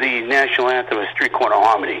is the national anthem of Street Corner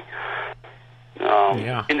Harmony.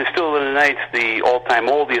 In the Still of the Night's the all-time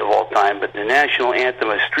oldie of all time, but the national anthem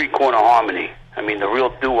of Street Corner Harmony. I mean, the real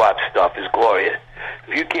doo-wop stuff is Gloria.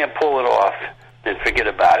 If you can't pull it off, then forget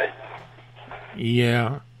about it.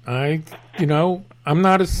 Yeah, I'm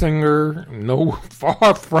not a singer, no,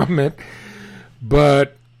 far from it,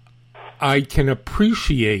 but I can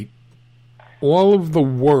appreciate all of the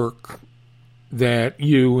work that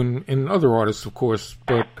you and other artists, of course,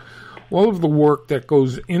 but all of the work that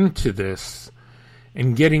goes into this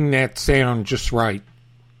and getting that sound just right.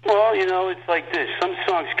 Well, it's like this. Some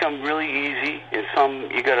songs come really easy, and some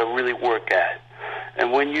you got to really work at.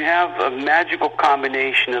 And when you have a magical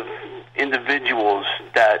combination of individuals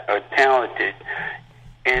that are talented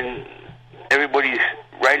and everybody's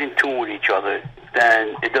right in tune with each other,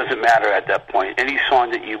 then it doesn't matter at that point. Any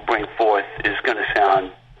song that you bring forth is going to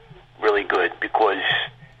sound really good because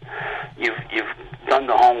you've done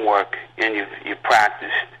the homework and you've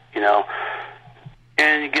practiced,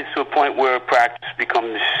 and it gets to a point where practice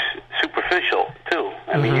becomes superficial too.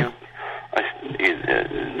 I mean,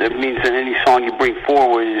 that means that any song you bring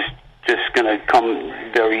forward is just going to come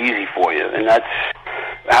very easy for you, and that's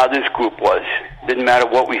how this group was. Didn't matter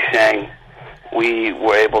what we sang, we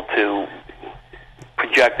were able to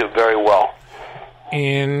project it very well.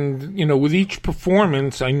 And, with each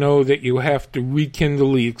performance, I know that you have to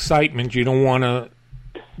rekindle the excitement. You don't want to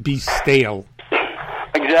be stale.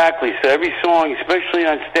 Exactly. So every song, especially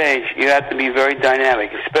on stage, you have to be very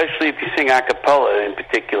dynamic, especially if you sing a cappella in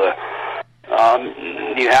particular.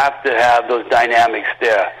 You have to have those dynamics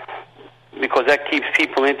there because that keeps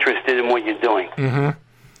people interested in what you're doing. And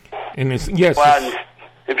if you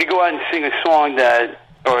go out and sing a song that,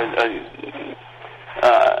 or a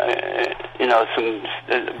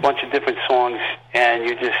bunch of different songs, and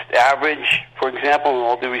you're just average, for example, with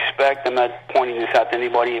all due respect, I'm not pointing this out to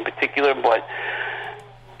anybody in particular, but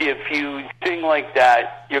if you sing like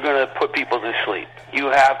that, you're going to put people to sleep. You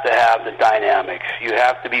have to have the dynamics. You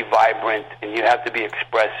have to be vibrant, and you have to be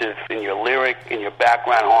expressive in your lyric, in your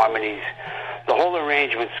background harmonies. The whole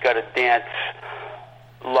arrangement's got to dance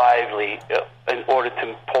lively in order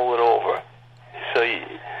to pull it over. So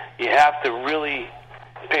you have to really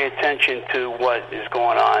pay attention to what is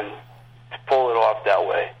going on to pull it off that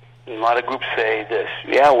way. And a lot of groups say this,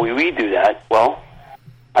 yeah, we do that. Well,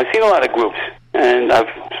 I've seen a lot of groups, and I've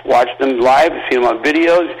watched them live, I've seen them on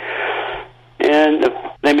videos, and if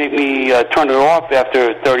they make me turn it off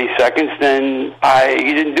after 30 seconds, then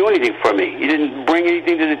you didn't do anything for me. You didn't bring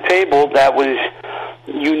anything to the table that was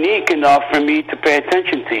unique enough for me to pay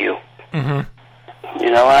attention to you. Mm-hmm.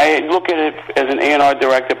 You know, I look at it as an A&R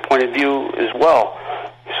director point of view as well.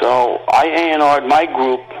 So I A&R'd my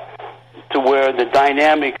group to where the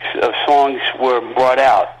dynamics of songs were brought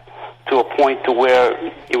out to a point to where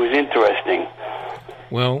it was interesting.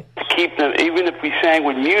 Well, to keep them, even if we sang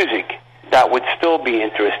with music, that would still be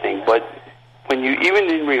interesting. But when you, even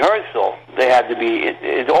in rehearsal, they had to be.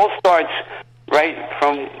 It all starts right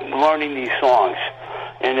from learning these songs,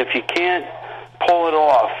 and if you can't pull it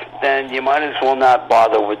off, then you might as well not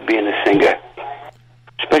bother with being a singer,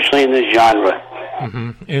 especially in this genre.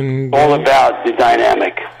 Mm-hmm. And all about the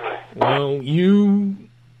dynamic. Well, you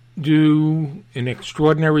do an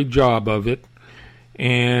extraordinary job of it,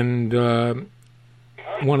 and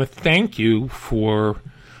want to thank you for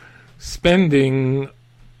spending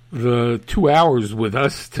the 2 hours with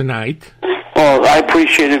us tonight. Well, I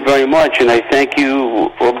appreciate it very much, and I thank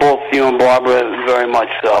you, for both you and Barbara, very much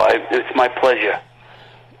so. It's my pleasure.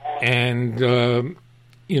 And,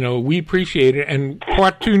 we appreciate it. And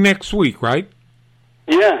part 2 next week, right?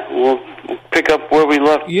 Yeah, we'll pick up where we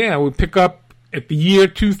left. Yeah, we'll pick up at the year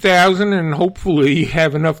 2000 and hopefully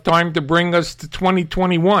have enough time to bring us to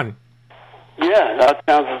 2021. Yeah, that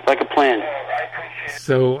sounds like a plan.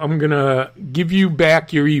 So I'm going to give you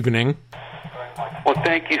back your evening. Well,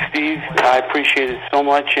 thank you, Steve. I appreciate it so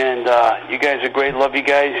much, and you guys are great. Love you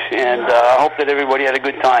guys, and I hope that everybody had a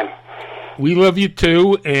good time. We love you,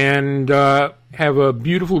 too, and have a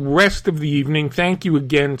beautiful rest of the evening. Thank you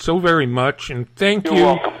again so very much, and You're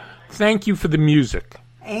welcome. Thank you for the music.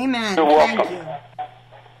 Amen. You're welcome. Thank you.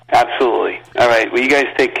 Absolutely. All right. Well, you guys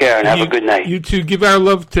take care and have a good night. You too. Give our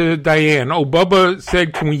love to Diane. Oh, Bubba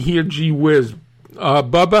said, can we hear Gee Whiz?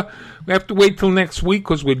 Bubba, we have to wait till next week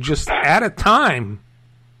because we're just out of time.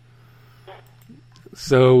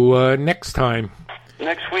 So next time.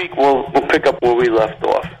 Next week, we'll pick up where we left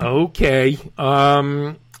off. Okay.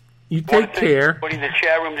 You take care. Everybody in the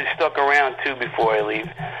chat room that stuck around, too, before I leave.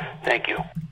 Thank you.